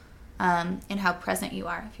how present you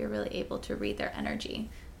are, if you're really able to read their energy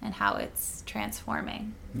and how it's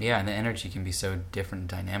transforming. Yeah, and the energy can be so different and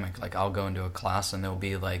dynamic. I'll go into a class and there'll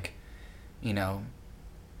be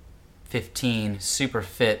 15 super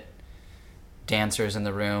fit dancers in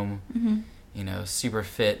the room, super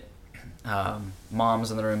fit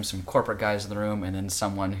moms in the room, some corporate guys in the room, and then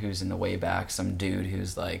someone who's in the way back, some dude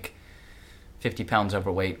who's 50 pounds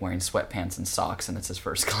overweight wearing sweatpants and socks, and it's his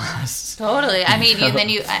first class. Totally. I mean, and then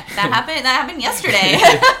that happened yesterday.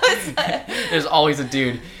 There's always a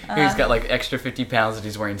dude who's got extra 50 pounds and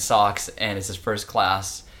he's wearing socks, and it's his first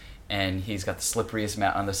class. and he's got the slipperiest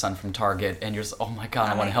mat on the sun from Target, and you're just, oh my God,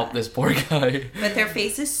 I Oh want my to help God. this poor guy. But their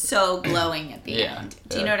face is so glowing at the Yeah, end.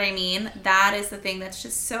 Do you yeah. know what I mean? That is the thing that's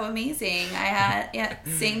just so amazing.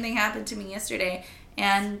 Same thing happened to me yesterday.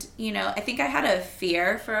 And, I think I had a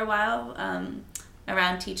fear for a while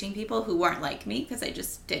around teaching people who weren't like me because I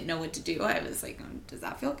just didn't know what to do. I was like, does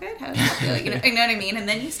that feel good? How does that feel? You know what I mean? And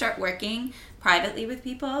then you start working privately with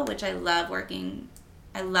people, which I love working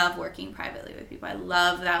privately with people. I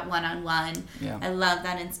love that one-on-one. Yeah. I love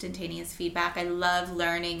that instantaneous feedback. I love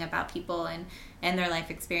learning about people and their life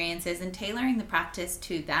experiences and tailoring the practice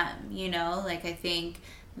to them. I think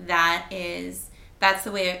that's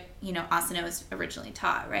the way, asana was originally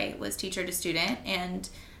taught, right? Was teacher to student. And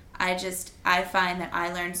I find that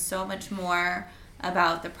I learned so much more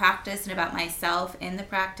about the practice and about myself in the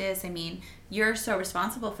practice. I mean, you're so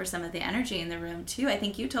responsible for some of the energy in the room too. I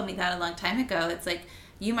think you told me that a long time ago. It's like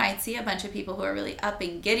you might see a bunch of people who are really up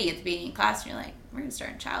and giddy at the beginning of class, and you're like, we're going to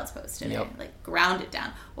start in child's pose today. Yep. Like, ground it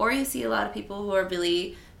down. Or you see a lot of people who are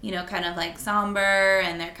really, kind of like somber,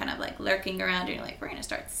 and they're kind of like lurking around, and you're like, we're going to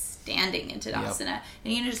start standing in Tadasana. Yep.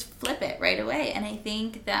 And you just flip it right away. And I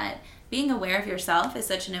think that being aware of yourself is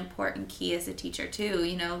such an important key as a teacher too,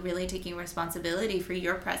 really taking responsibility for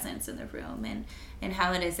your presence in the room and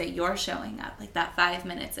how it is that you're showing up, like that 5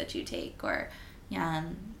 minutes that you take or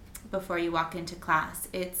before you walk into class.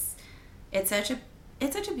 It's such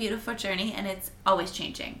a beautiful journey, and it's always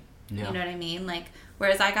changing. Yeah. You know what I mean? Like,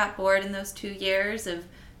 whereas I got bored in those 2 years of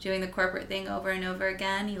doing the corporate thing over and over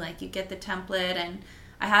again, you get the template. And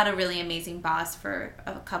I had a really amazing boss for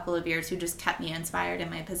a couple of years who just kept me inspired in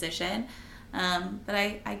my position. But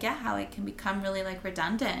I get how it can become really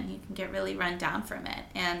redundant. You can get really run down from it.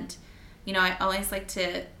 And, I always like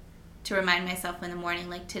to remind myself in the morning,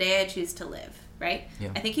 like, today I choose to live, right? Yeah.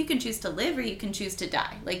 I think you can choose to live or you can choose to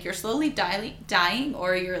die. Like, you're slowly dying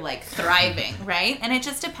or you're thriving, right? And it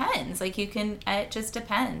just depends. It just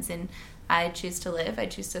depends. And I choose to live, I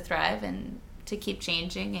choose to thrive and to keep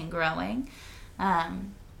changing and growing.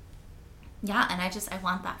 And I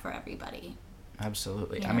want that for everybody.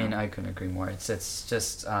 Absolutely. Yeah. I mean, I couldn't agree more. It's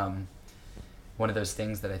just one of those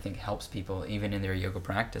things that I think helps people, even in their yoga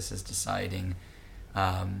practice, is deciding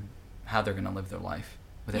how they're going to live their life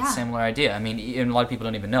with that similar idea. I mean, a lot of people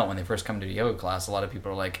don't even know when they first come to a yoga class. A lot of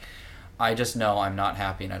people are like, I just know I'm not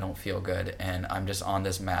happy and I don't feel good and I'm just on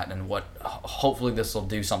this mat and hopefully this will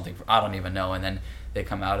do something I don't even know. And then they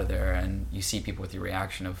come out of there and you see people with your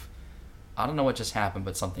reaction of, I don't know what just happened,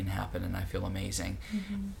 but something happened and I feel amazing.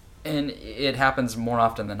 Mm-hmm. And it happens more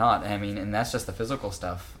often than not. I mean, and that's just the physical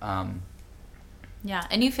stuff. Yeah,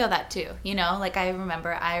 and you feel that too,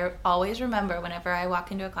 I always remember whenever I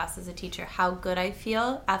walk into a class as a teacher, how good I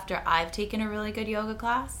feel after I've taken a really good yoga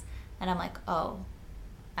class. And I'm like, oh,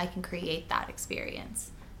 I can create that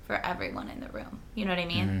experience for everyone in the room. You know what I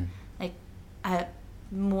mean? Mm-hmm.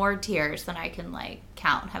 More tears than I can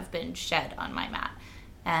count have been shed on my mat.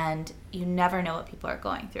 And you never know what people are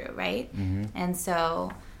going through, right? Mm-hmm. And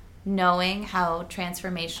so knowing how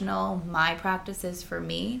transformational my practice is for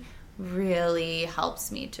me really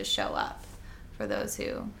helps me to show up for those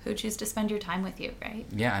who choose to spend your time with you, right?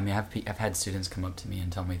 Yeah, I mean, I've had students come up to me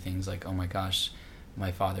and tell me things like, oh my gosh,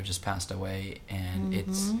 my father just passed away, and mm-hmm.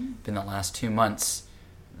 it's been the last 2 months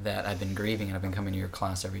that I've been grieving, and I've been coming to your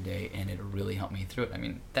class every day, and it really helped me through it. I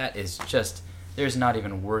mean, that is just, there's not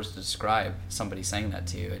even words to describe somebody saying that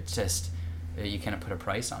to you. It's just, you can't put a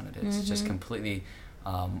price on it. It's mm-hmm. just completely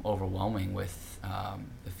overwhelming with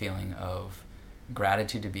the feeling of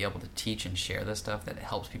gratitude to be able to teach and share this stuff that it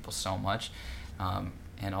helps people so much,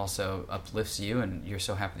 and also uplifts you, and you're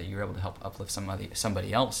so happy that you're able to help uplift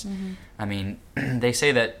somebody else. Mm-hmm. I mean, they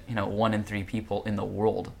say that 1 in 3 people in the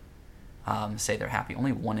world say they're happy.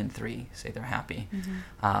 Only 1 in 3 say they're happy.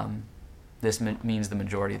 Mm-hmm. This means the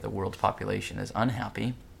majority of the world's population is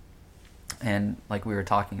unhappy, and like we were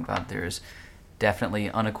talking about, there's definitely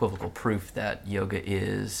unequivocal proof that yoga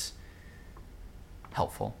is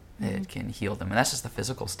helpful. Mm-hmm. It can heal them, and that's just the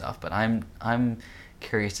physical stuff. But I'm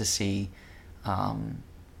curious to see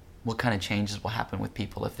what kind of changes will happen with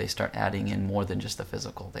people if they start adding in more than just the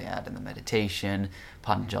physical. They add in the meditation,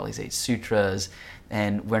 Patanjali's 8 sutras,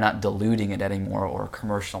 and we're not diluting it anymore or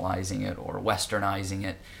commercializing it or westernizing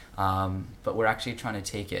it, but we're actually trying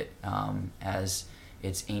to take it as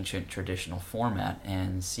its ancient traditional format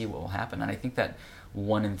and see what will happen. And I think that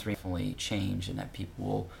 1 in 3 will change, and that people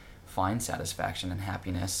will find satisfaction and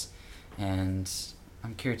happiness. And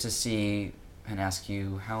I'm curious to see and ask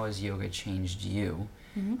you, how has yoga changed you,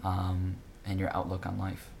 mm-hmm. And your outlook on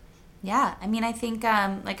life? Yeah, I mean, I think,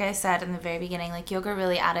 like I said in the very beginning, yoga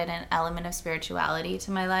really added an element of spirituality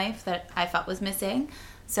to my life that I felt was missing.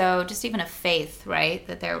 So just even a faith, right?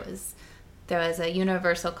 That there was a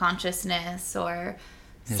universal consciousness or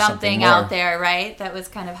something out there, right? That was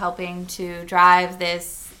kind of helping to drive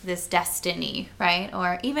this destiny, right?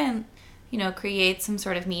 Or even, create some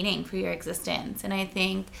sort of meaning for your existence. And I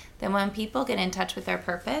think that when people get in touch with their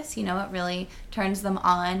purpose, it really turns them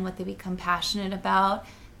on, what they become passionate about,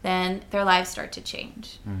 then their lives start to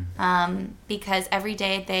change. Because every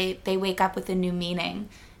day they wake up with a new meaning.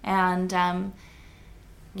 And, and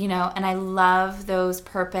I love those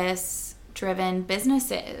purpose-driven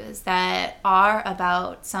businesses that are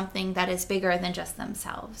about something that is bigger than just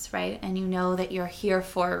themselves, right? And you know that you're here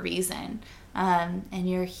for a reason. And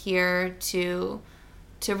you're here to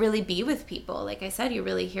really be with people. Like I said, you're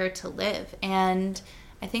really here to live. And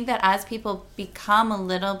I think that as people become a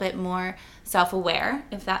little bit more self-aware,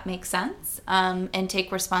 if that makes sense, and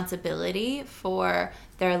take responsibility for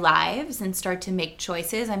their lives and start to make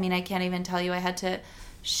choices. I mean, I can't even tell you, I had to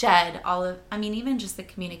shed even just the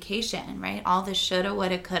communication, right? All the shoulda,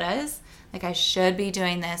 woulda, couldas. Like, I should be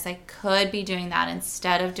doing this. I could be doing that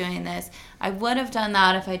instead of doing this. I would have done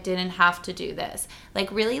that if I didn't have to do this. Like,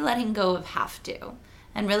 really letting go of have to.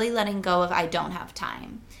 And really letting go of I don't have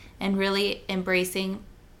time. And really embracing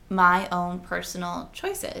my own personal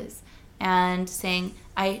choices. And saying,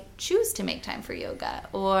 I choose to make time for yoga.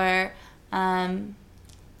 Or, I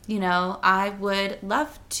would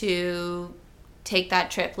love to take that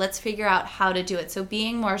trip. Let's figure out how to do it. So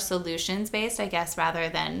being more solutions-based, I guess, rather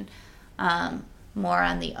than more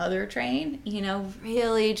on the other train,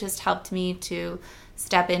 really just helped me to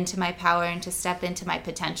step into my power and to step into my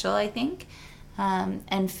potential, I think,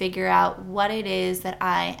 and figure out what it is that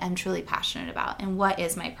I am truly passionate about and what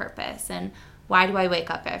is my purpose and why do I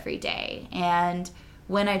wake up every day. And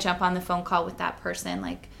when I jump on the phone call with that person,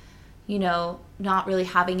 not really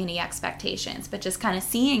having any expectations, but just kind of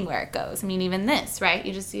seeing where it goes. I mean, even this, right?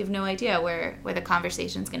 You have no idea where the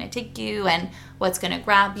conversation's going to take you and what's going to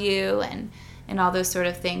grab you and all those sort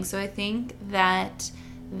of things. So I think that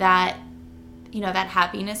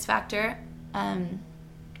happiness factor,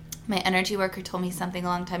 my energy worker told me something a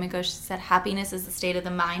long time ago. She said, happiness is the state of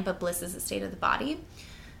the mind, but bliss is the state of the body.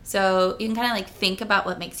 So you can kind of think about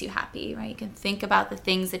what makes you happy, right? You can think about the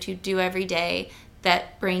things that you do every day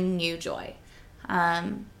that bring you joy.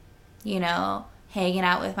 Hanging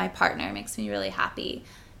out with my partner makes me really happy.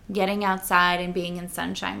 Getting outside and being in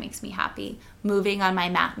sunshine makes me happy. Moving on my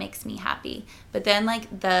mat makes me happy. But then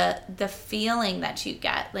the feeling that you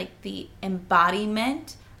get, the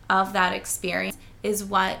embodiment of that experience is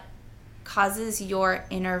what causes your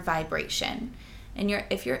inner vibration. And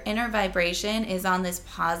if your inner vibration is on this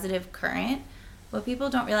positive current, what people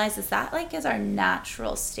don't realize is that is our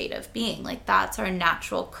natural state of being. That's our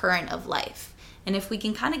natural current of life. And if we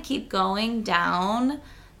can kind of keep going down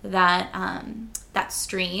that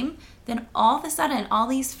stream, then all of a sudden all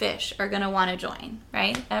these fish are going to want to join,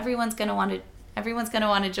 right? Everyone's going to want to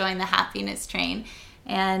join the happiness train.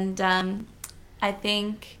 And I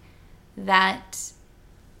think that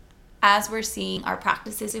as we're seeing our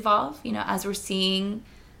practices evolve, as we're seeing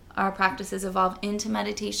our practices evolve into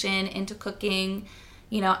meditation, into cooking,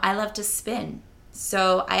 I love to spin.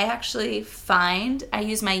 So I actually I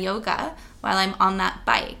use my yoga while I'm on that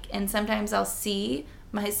bike. And sometimes I'll see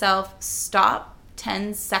myself stop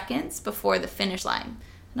 10 seconds before the finish line.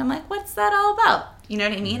 And I'm like, what's that all about? You know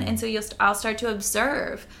what I mean? And so I'll start to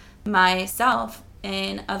observe myself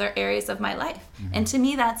in other areas of my life. And to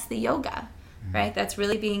me, that's the yoga, right? That's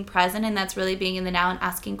really being present, and that's really being in the now and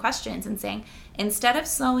asking questions and saying, instead of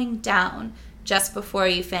slowing down just before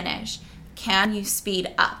you finish, can you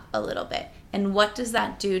speed up a little bit? And what does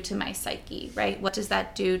that do to my psyche, right? What does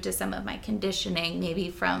that do to some of my conditioning, maybe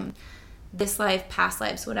from this life, past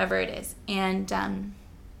lives, whatever it is? And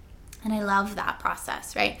I love that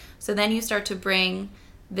process, right? So then you start to bring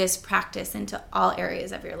this practice into all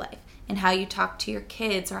areas of your life, and how you talk to your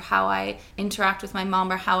kids, or how I interact with my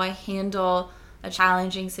mom, or how I handle a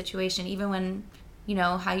challenging situation, even when,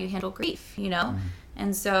 how you handle grief,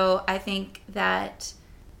 And so I think that,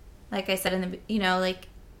 like I said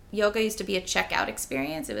yoga used to be a checkout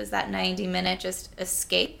experience. It was that 90-minute just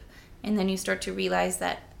escape. And then you start to realize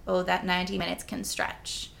that, that 90 minutes can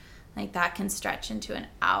stretch. That can stretch into an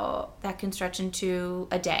hour. That can stretch into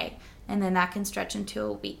a day. And then that can stretch into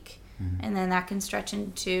a week. And then that can stretch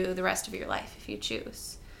into the rest of your life if you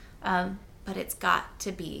choose. But it's got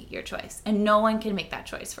to be your choice. And no one can make that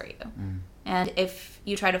choice for you. And if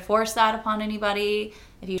you try to force that upon anybody,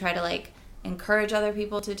 if you try to encourage other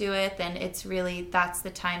people to do it, then that's the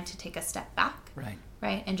time to take a step back.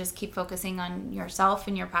 Right? And just keep focusing on yourself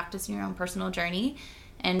and your practice and your own personal journey,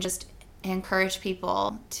 and just encourage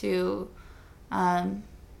people to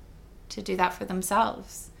to do that for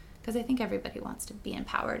themselves. Because I think everybody wants to be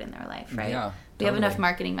empowered in their life, right? Yeah, we have enough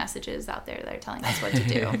marketing messages out there that are telling us what to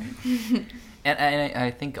do. And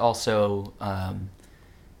I think also,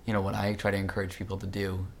 what I try to encourage people to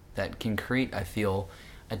do that can create, I feel,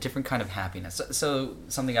 a different kind of happiness. So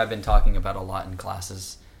something I've been talking about a lot in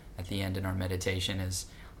classes at the end in our meditation is,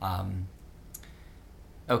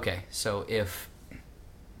 so if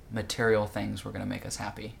material things were going to make us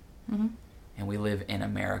happy, Mm-hmm. and we live in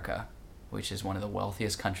America, which is one of the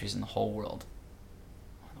wealthiest countries in the whole world,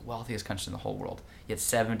 yet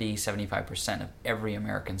 75% of every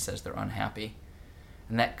American says they're unhappy.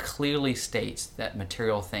 And that clearly states that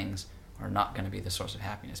material things are not going to be the source of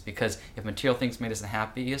happiness. Because if material things made us the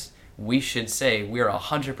happiest, we should say we're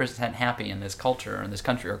 100% happy in this culture or in this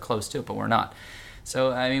country or close to it, but we're not.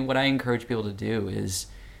 So, I mean, what I encourage people to do is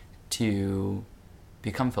to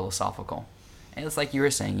become philosophical. And it's like you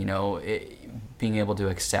were saying, being able to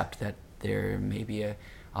accept that there may be a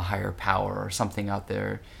higher power or something out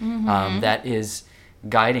there that is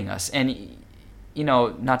guiding us. And,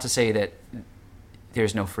 not to say that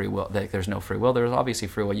there's no free will. There's obviously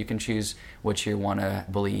free will. You can choose what you want to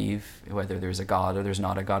believe, whether there's a God or there's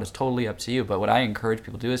not a God. It's totally up to you. But what I encourage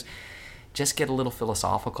people to do is just get a little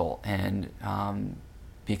philosophical and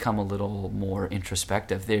become a little more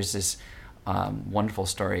introspective. There's this wonderful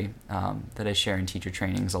story that I share in teacher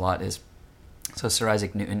trainings a lot. So Sir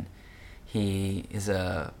Isaac Newton, he is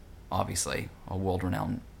obviously a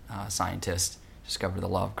world-renowned scientist, discovered the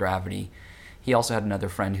law of gravity. He also had another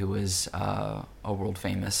friend who was a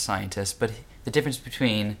world-famous scientist. But the difference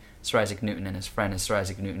between Sir Isaac Newton and his friend is Sir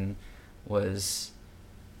Isaac Newton was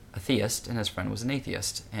a theist and his friend was an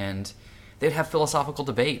atheist. And they'd have philosophical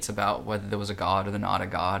debates about whether there was a God or not a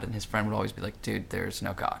God. And his friend would always be like, dude, there's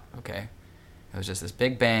no God, okay? It was just this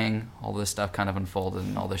big bang, all this stuff kind of unfolded,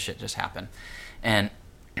 and all this shit just happened. And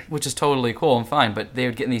which is totally cool and fine, but they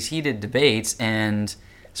would get in these heated debates, and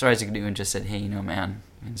Sir Isaac Newton just said, hey, man,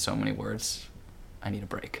 in so many words, I need a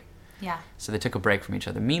break. Yeah. So they took a break from each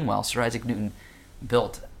other. Meanwhile, Sir Isaac Newton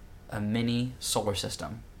built a mini solar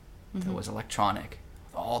system that was electronic,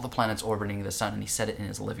 with all the planets orbiting the sun, and he set it in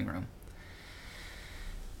his living room.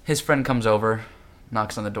 His friend comes over,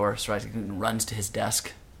 knocks on the door. Sir Isaac Newton runs to his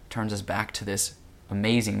desk, turns his back to this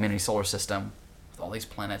amazing mini solar system with all these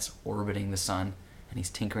planets orbiting the sun, and he's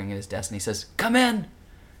tinkering at his desk, and he says, come in! And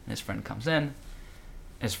his friend comes in, and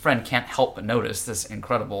his friend can't help but notice this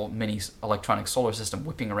incredible mini electronic solar system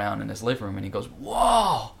whipping around in his living room, and he goes,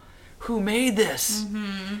 whoa! Who made this?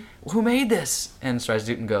 Who made this? And Sir Isaac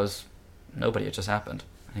Newton goes, nobody, it just happened.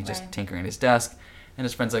 And he's just tinkering at his desk, and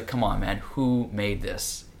his friend's like, come on, man, who made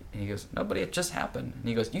this? And he goes, nobody, it just happened. And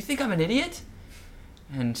he goes, you think I'm an idiot?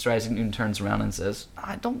 And Sir Isaac Newton turns around and says,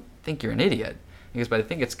 I don't think you're an idiot. He goes, but I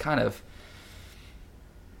think it's kind of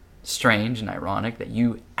strange and ironic that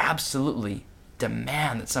you absolutely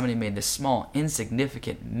demand that somebody made this small,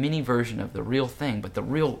 insignificant mini version of the real thing, but the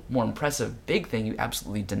real, more impressive, big thing, you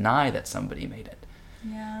absolutely deny that somebody made it.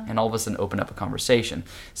 Yeah. And all of a sudden open up a conversation.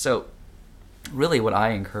 So really what I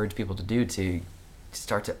encourage people to do to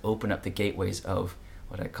start to open up the gateways of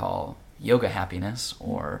what I call yoga happiness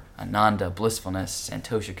or Ananda blissfulness,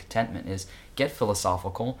 Santosha contentment is get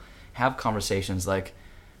philosophical, have conversations like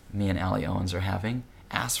me and Ali Owens are having,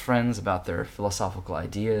 ask friends about their philosophical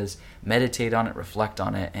ideas, meditate on it, reflect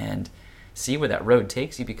on it, and see where that road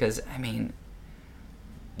takes you, because, I mean,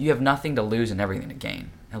 you have nothing to lose and everything to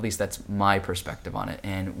gain. At least that's my perspective on it.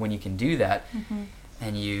 And when you can do that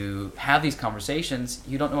and you have these conversations,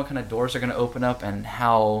 you don't know what kind of doors are going to open up and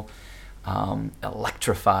how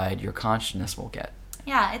electrified your consciousness will get.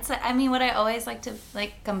 Yeah, it's, I mean, what I always like to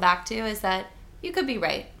come back to is that you could be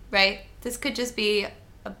right? This could just be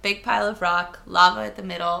a big pile of rock, lava at the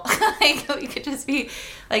middle. We could just be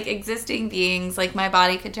like existing beings, like my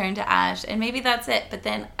body could turn to ash, and maybe that's it. But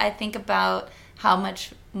then I think about how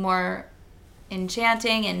much more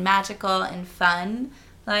enchanting and magical and fun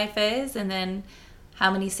life is, and then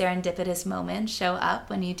how many serendipitous moments show up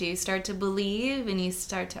when you do start to believe and you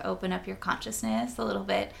start to open up your consciousness a little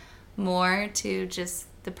bit more to just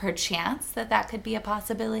the perchance that could be a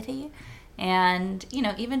possibility. And,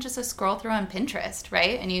 even just a scroll through on Pinterest,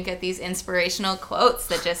 right? And you get these inspirational quotes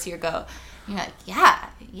that just you're like,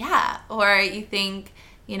 yeah. Or you think,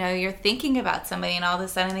 you're thinking about somebody and all of a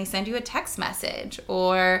sudden they send you a text message.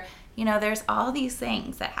 Or, there's all these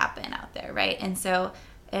things that happen out there, right? And so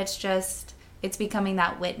it's becoming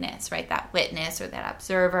that witness, right? That witness or that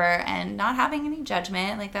observer and not having any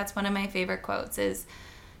judgment. Like that's one of my favorite quotes is,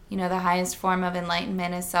 the highest form of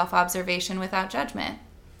enlightenment is self-observation without judgment.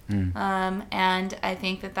 And I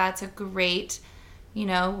think that that's a great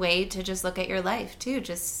way to just look at your life too.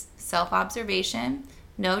 Just self-observation,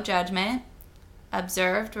 no judgment,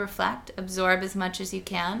 observe, reflect, absorb as much as you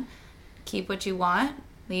can, keep what you want,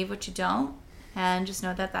 leave what you don't, and just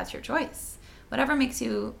know that that's your choice. Whatever makes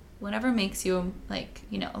you like,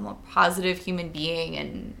 a more positive human being,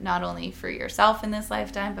 and not only for yourself in this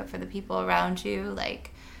lifetime, but for the people around you.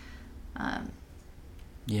 Like,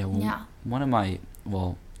 one of my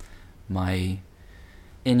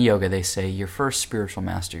in yoga, they say your first spiritual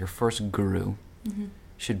master, your first guru,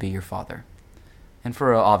 should be your father. And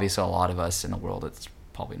for obviously a lot of us in the world, it's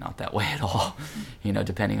probably not that way at all,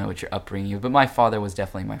 depending on what your upbringing is. But my father was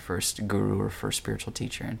definitely my first guru or first spiritual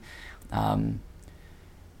teacher. And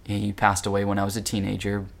he passed away when I was a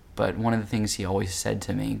teenager. But one of the things he always said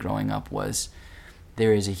to me growing up was,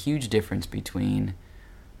 there is a huge difference between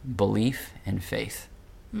belief and faith.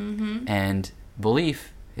 Mm-hmm. And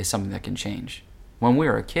belief is something that can change. When we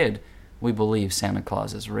were a kid, we believe Santa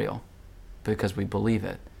Claus is real because we believe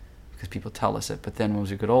it, because people tell us it. But then when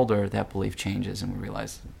we get older, that belief changes and we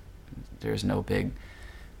realize there's no big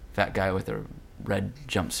fat guy with a red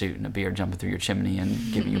jumpsuit and a beard jumping through your chimney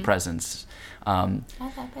and giving you presents. How'd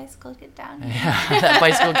that bicycle get down here? Yeah, that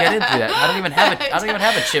bicycle get into that. I don't even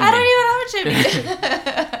have a chimney.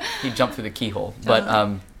 He jumped through the keyhole.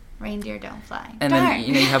 But reindeer don't fly. And then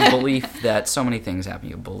you have belief that so many things happen.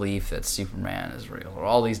 You have belief that Superman is real, or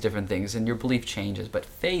all these different things, and your belief changes. But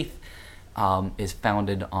faith is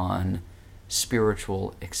founded on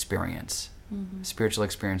spiritual experience. Mm-hmm. Spiritual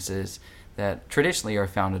experiences that traditionally are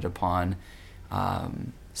founded upon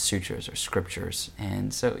sutras or scriptures.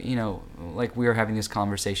 And so, like we were having this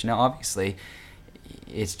conversation now, obviously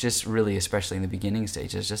it's just really, especially in the beginning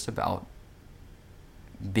stage, it's just about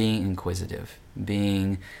being inquisitive,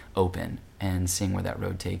 being open, and seeing where that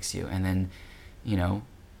road takes you, and then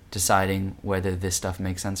deciding whether this stuff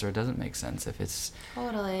makes sense or it doesn't make sense, if it's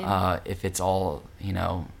totally if it's all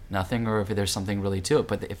nothing, or if there's something really to it.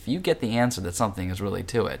 But if you get the answer that something is really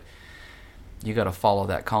to it, you got to follow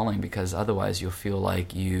that calling, because otherwise you'll feel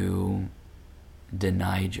like you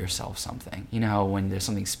denied yourself something. How when there's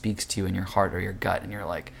something speaks to you in your heart or your gut, and you're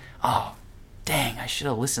like, oh dang, I should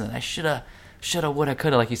have listened, I shoulda, woulda,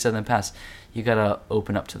 coulda, like you said in the past. You got to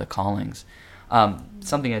open up to the callings.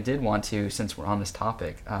 Something I did want to, since we're on this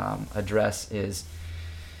topic, address is,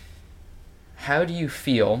 how do you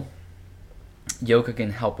feel yoga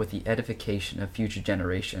can help with the edification of future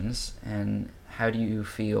generations, and how do you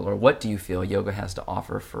feel, or what do you feel yoga has to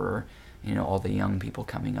offer for all the young people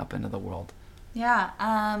coming up into the world?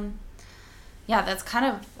 That's kind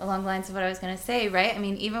of along the lines of what I was going to say, right? I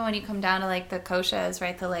mean, even when you come down to like the koshas,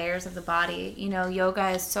 right, the layers of the body,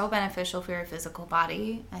 yoga is so beneficial for your physical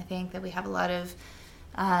body. I think that we have a lot of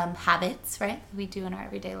habits, right, that we do in our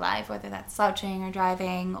everyday life, whether that's slouching or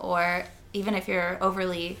driving, or even if you're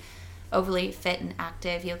overly fit and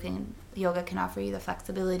active, yoga can offer you the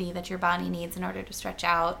flexibility that your body needs in order to stretch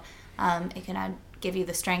out. It can give you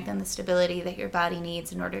the strength and the stability that your body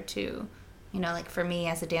needs in order to, like for me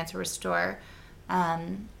as a dancer, restore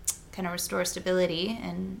stability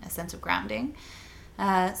and a sense of grounding.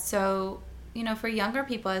 So, for younger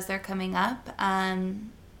people as they're coming up,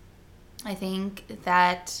 I think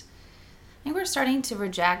we're starting to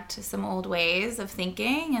reject some old ways of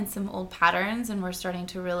thinking and some old patterns, and we're starting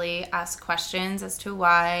to really ask questions as to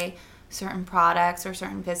why certain products or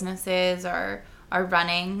certain businesses are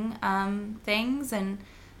running things. And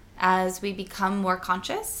as we become more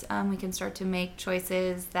conscious, we can start to make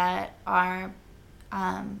choices that are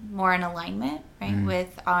more in alignment, right,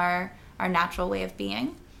 with our natural way of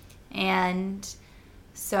being. And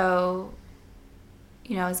so,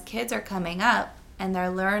 as kids are coming up and they're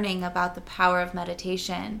learning about the power of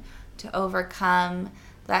meditation to overcome,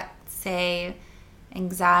 let's say,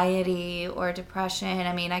 anxiety or depression.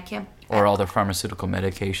 I mean, or all the pharmaceutical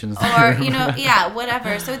medications. Or,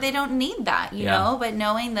 whatever. So they don't need that, you know, but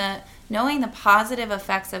knowing the positive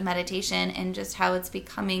effects of meditation and just how it's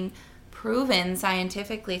becoming proven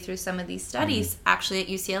scientifically through some of these studies, actually at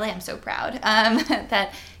UCLA, I'm so proud,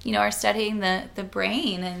 that, are studying the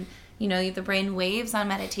brain and, the brain waves on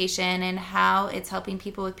meditation and how it's helping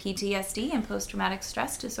people with PTSD and post-traumatic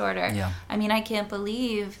stress disorder. Yeah. I mean, I can't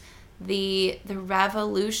believe the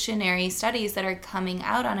revolutionary studies that are coming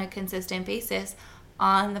out on a consistent basis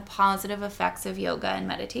on the positive effects of yoga and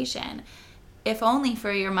meditation, if only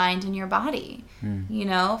for your mind and your body,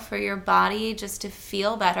 for your body just to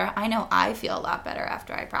feel better. I know I feel a lot better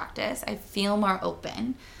after I practice. I feel more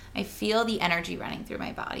open. I feel the energy running through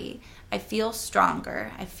my body. I feel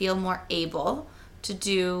stronger. I feel more able to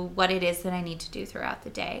do what it is that I need to do throughout the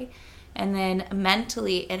day. And then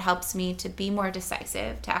mentally, it helps me to be more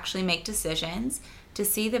decisive, to actually make decisions, to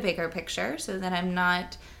see the bigger picture so that I'm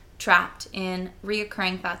not trapped in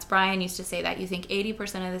reoccurring thoughts. Brian used to say that you think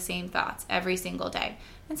 80% of the same thoughts every single day.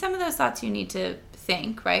 And some of those thoughts you need to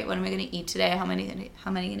think, right? What am I going to eat today? How many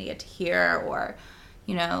am I going to get to hear? Or,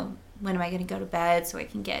 when am I going to go to bed so I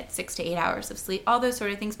can get 6 to 8 hours of sleep? All those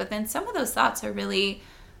sort of things. But then some of those thoughts are really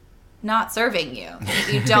not serving you.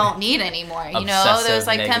 You don't need anymore. Those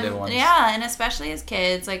like negative ones. Yeah, and especially as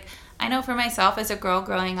kids, like I know for myself as a girl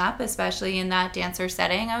growing up, especially in that dancer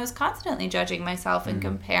setting, I was constantly judging myself and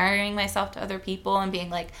comparing myself to other people and being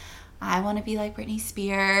like, I want to be like Britney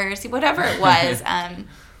Spears, whatever it was. And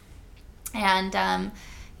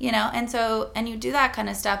you do that kind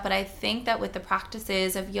of stuff. But I think that with the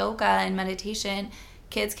practices of yoga and meditation,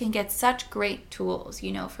 kids can get such great tools,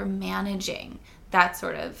 for managing that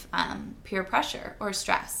sort of peer pressure or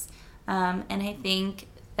stress. And I think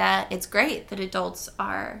that it's great that adults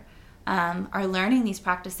are learning these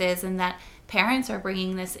practices and that parents are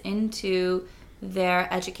bringing this into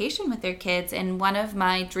their education with their kids. And one of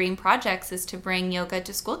my dream projects is to bring yoga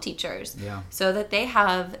to school teachers so that they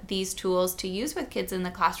have these tools to use with kids in the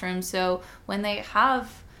classroom. So when they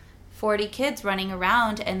have 40 kids running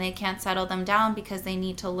around and they can't settle them down because they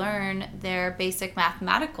need to learn their basic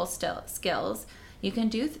mathematical skills, you can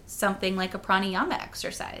do something like a pranayama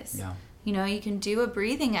exercise. Yeah. You can do a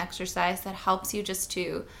breathing exercise that helps you just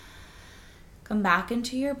to come back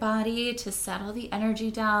into your body, to settle the energy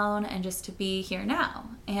down, and just to be here now.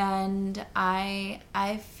 And I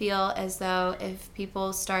feel as though if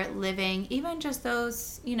people start living even just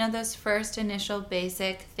those, those first initial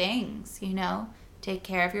basic things, take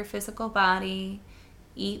care of your physical body,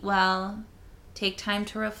 eat well, take time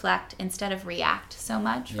to reflect instead of react so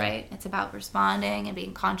much, right? It's about responding and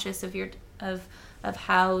being conscious of of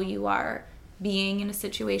how you are being in a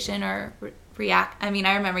situation or react. I mean,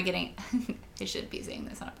 I remember getting I should be saying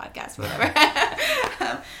this on a podcast or whatever.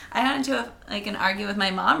 I got into an argument with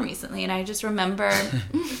my mom recently, and I just remember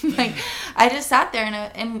I just sat there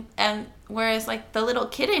and whereas the little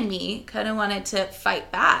kid in me kind of wanted to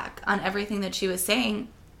fight back on everything that she was saying,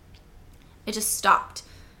 it just stopped.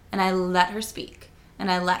 And I let her speak,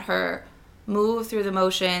 and I let her move through the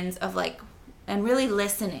motions of and really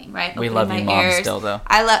listening, right? We love your mom still, though.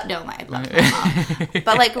 I love my mom.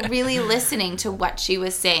 But really listening to what she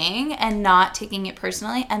was saying and not taking it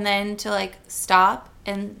personally, and then to stop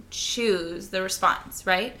and choose the response,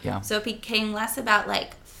 right? Yeah. So it became less about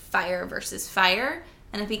fire versus fire,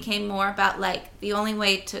 and it became more about the only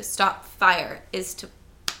way to stop fire is to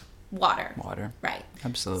water. Water. Right.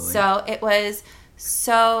 Absolutely. So it was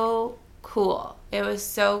so cool. It was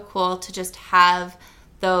so cool to just have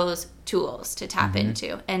those tools to tap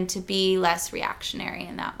into and to be less reactionary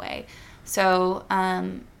in that way. So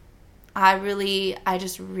I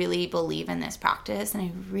just really believe in this practice, and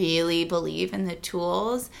I really believe in the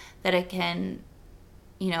tools that it can,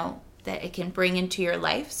 that it can bring into your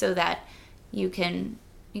life so that you can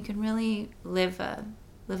really live a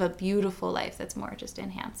beautiful life that's more just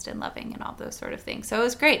enhanced and loving and all those sort of things. So it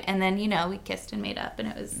was great. And then, we kissed and made up, and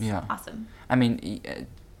it was awesome. I mean,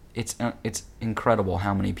 it's incredible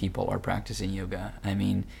how many people are practicing yoga. I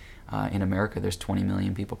mean, in America, there's 20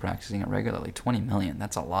 million people practicing it regularly. 20 million,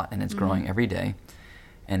 that's a lot, and it's growing every day.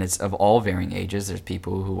 And it's of all varying ages. There's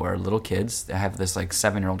people who are little kids. I have this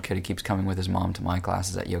 7-year-old kid who keeps coming with his mom to my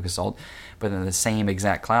classes at Yoga Salt. But in the same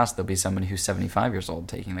exact class, there'll be somebody who's 75 years old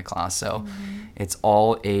taking the class. So it's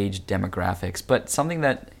all age demographics. But something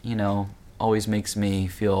that, always makes me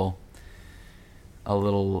feel a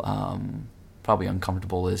little probably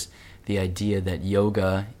uncomfortable is the idea that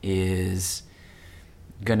yoga is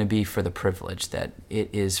going to be for the privileged, that it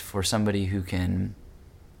is for somebody who can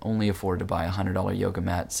only afford to buy a $100 yoga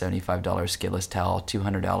mat, $75 skitless towel,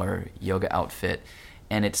 $200 yoga outfit,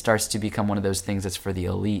 and it starts to become one of those things that's for the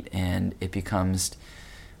elite, and it becomes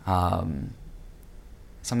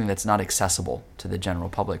something that's not accessible to the general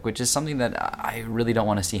public, which is something that I really don't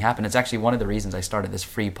want to see happen. It's actually one of the reasons I started this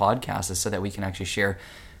free podcast, is so that we can actually share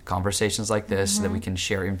conversations like this, so that we can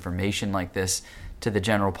share information like this to the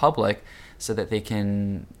general public, so that they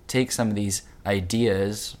can take some of these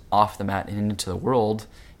ideas off the mat and into the world,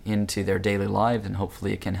 into their daily lives, and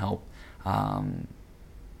hopefully it can help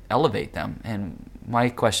elevate them. And my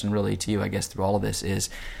question really to you, I guess, through all of this is,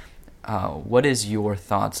 what is your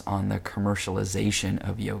thoughts on the commercialization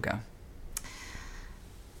of yoga?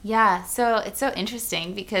 Yeah, so it's so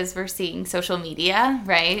interesting because we're seeing social media,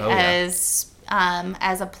 right, as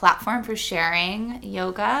a platform for sharing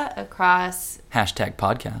yoga across...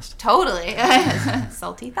 #podcast. Totally.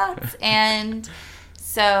 Salty thoughts. And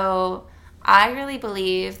so I really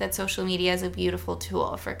believe that social media is a beautiful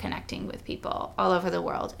tool for connecting with people all over the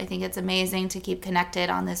world. I think it's amazing to keep connected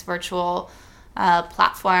on this virtual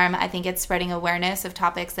platform. I think it's spreading awareness of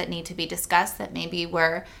topics that need to be discussed that maybe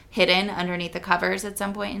were hidden underneath the covers at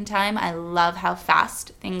some point in time. I love how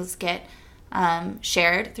fast things get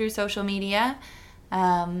shared through social media.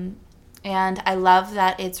 And I love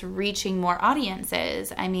that it's reaching more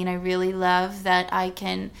audiences. I mean, I really love that I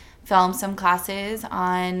can film some classes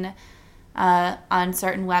on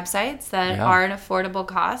certain websites that are an affordable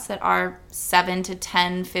cost, that are $7 to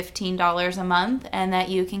 $10, $15 a month, and that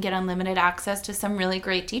you can get unlimited access to some really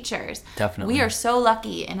great teachers. Definitely. We are so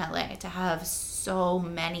lucky in LA to have so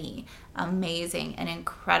many amazing and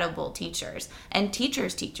incredible teachers and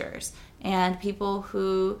teachers and people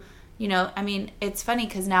who, you know, I mean, it's funny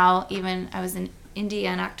because now even I was in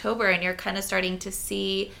India in October, and you're kind of starting to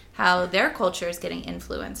see how their culture is getting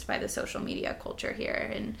influenced by the social media culture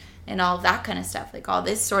here, and all of that kind of stuff, like all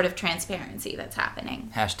this sort of transparency that's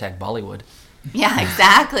happening. Hashtag Bollywood. Yeah,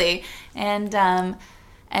 exactly. And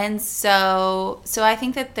so I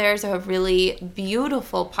think that there's a really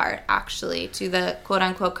beautiful part, actually, to the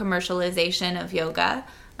quote-unquote commercialization of yoga.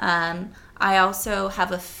 I also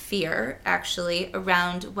have a fear, actually,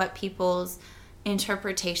 around what people's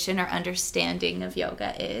interpretation or understanding of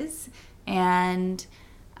yoga is. And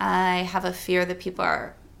I have a fear that people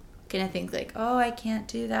are going to think like, oh, I can't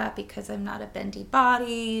do that because I'm not a bendy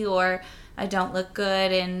body, or I don't look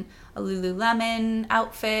good in a Lululemon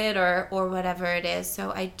outfit, or whatever it is.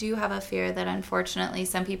 So I do have a fear that unfortunately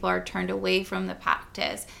some people are turned away from the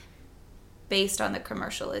practice based on the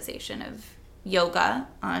commercialization of yoga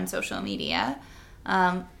on social media.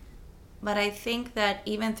 But I think that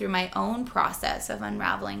even through my own process of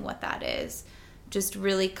unraveling what that is, just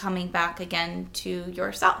really coming back again to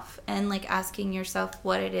yourself and like asking yourself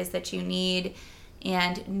what it is that you need,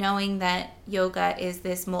 and knowing that yoga is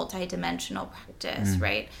this multidimensional practice,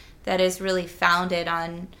 right? That is really founded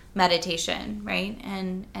on meditation, right?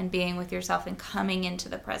 And being with yourself and coming into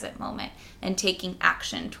the present moment and taking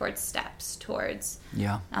action towards steps, towards,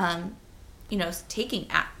 taking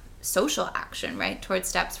social action, right? Towards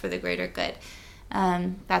steps for the greater good.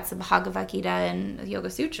 That's the Bhagavad Gita and the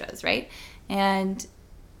Yoga Sutras, right? And,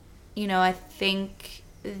 I think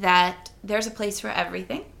that there's a place for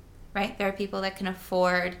everything, right? There are people that can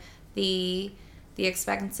afford the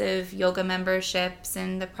expensive yoga memberships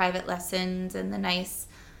and the private lessons and the nice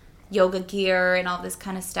yoga gear and all this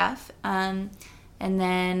kind of stuff. And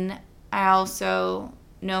then I also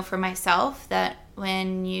know for myself that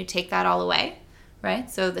when you take that all away,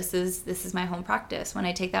 right? So this is my home practice. When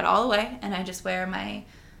I take that all away and I just wear my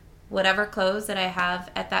whatever clothes that I have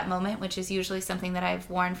at that moment, which is usually something that I've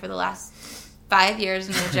worn for the last 5 years,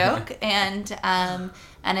 no joke, and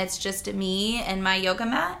it's just me and my yoga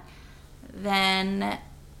mat, then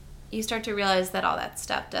you start to realize that all that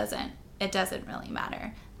stuff doesn't really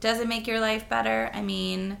matter. Does it make your life better? I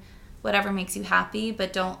mean, whatever makes you happy,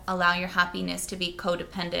 but don't allow your happiness to be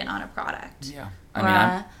codependent on a product. Yeah.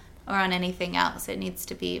 Or on anything else. It needs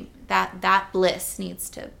to be that bliss needs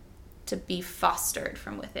to be fostered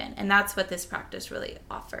from within. And that's what this practice really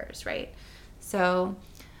offers, right? So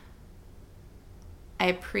I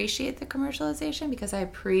appreciate the commercialization because I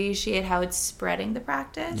appreciate how it's spreading the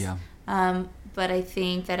practice. Yeah. But I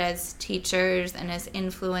think that as teachers and as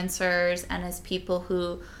influencers and as people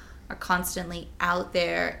who are constantly out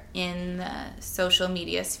there in the social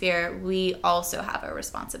media sphere, we also have a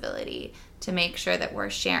responsibility to make sure that we're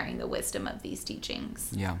sharing the wisdom of these teachings.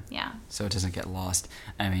 Yeah. Yeah. So it doesn't get lost.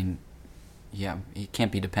 I mean, yeah, you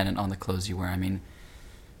can't be dependent on the clothes you wear. I mean,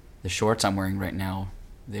 the shorts I'm wearing right now,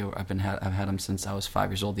 I've had them since I was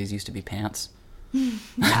 5 years old. These used to be pants.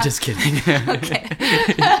 I'm just kidding. Okay.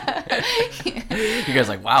 You guys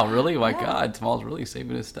are like, wow, really? My God, Tamal's really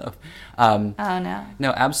saving his stuff. Oh no.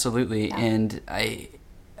 No, absolutely. Yeah. And I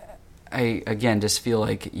again just feel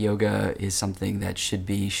like yoga is something that should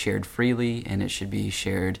be shared freely, and it should be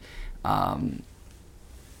shared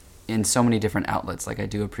in so many different outlets. Like, I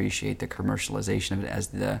do appreciate the commercialization of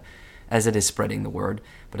it as it is spreading the word,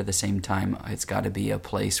 but at the same time, it's got to be a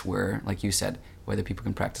place where, like you said, whether people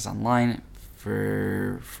can practice online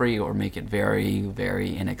for free or make it very,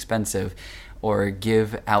 very inexpensive, or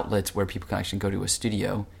give outlets where people can actually go to a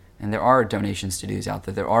studio. And there are donation studios out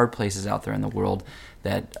there. There are places out there in the world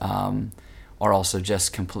that are also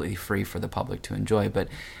just completely free for the public to enjoy. But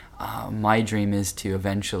my dream is to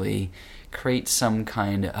eventually create some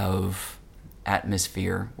kind of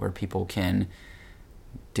atmosphere where people can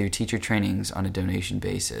do teacher trainings on a donation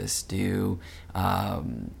basis, do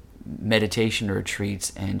meditation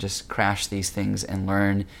retreats and just crash these things and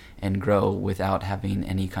learn and grow without having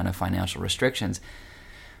any kind of financial restrictions.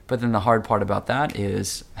 But then the hard part about that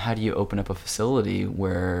is, how do you open up a facility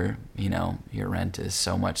where, your rent is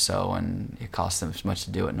so much so and it costs them so much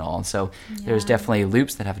to do it and all. And so there's definitely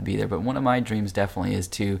loops that have to be there. But one of my dreams definitely is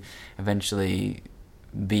to eventually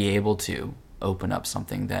be able to open up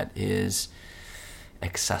something that is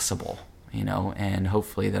accessible, and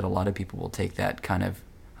hopefully that a lot of people will take that kind of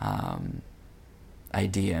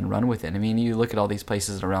idea and run with it. I mean, you look at all these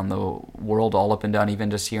places around the world, all up and down, even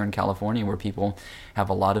just here in California, where people have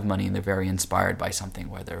a lot of money and they're very inspired by something,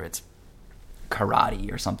 whether it's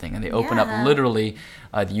karate or something, and they open up literally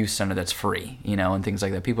the youth center that's free, and things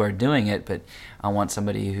like that. People are doing it, but I want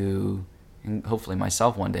somebody who, and hopefully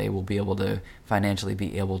myself one day, will be able to financially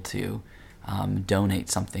be able to donate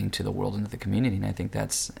something to the world and to the community. And I think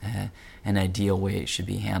that's an ideal way it should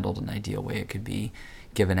be handled, an ideal way it could be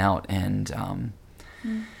given out. And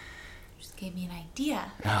just gave me an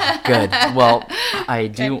idea. Oh, good. Well, I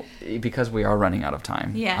do, because we are running out of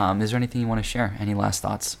time. Yeah. Is there anything you want to share? Any last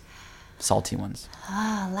thoughts? Salty ones.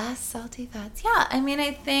 Last salty thoughts. Yeah, I mean,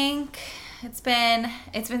 I think it's been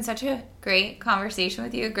such a great conversation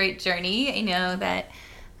with you, a great journey. I know that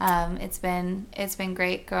it's been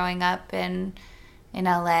great growing up in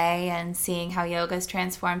LA and seeing how yoga's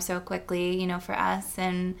transformed so quickly, for us,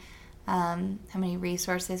 and how many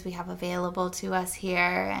resources we have available to us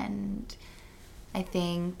here. And I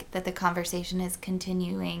think that the conversation is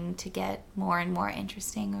continuing to get more and more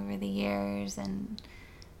interesting over the years, and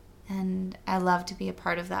I love to be a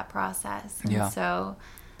part of that process. And so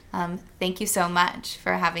thank you so much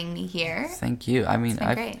for having me here. Thank you. I mean,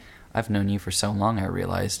 I've known you for so long, I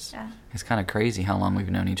realized. Yeah. It's kind of crazy how long we've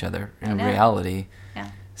known each other in reality.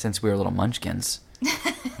 Yeah. Since we were little munchkins.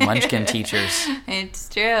 Munchkin teachers. It's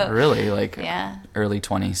true. Really, early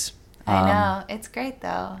 20s. I know. It's great,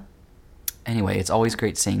 though. Anyway, it's always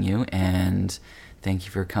great seeing you, and thank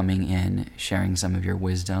you for coming in, sharing some of your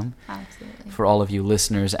wisdom. Absolutely. For all of you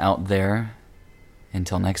listeners out there,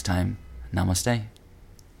 until next time, namaste.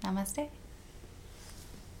 Namaste.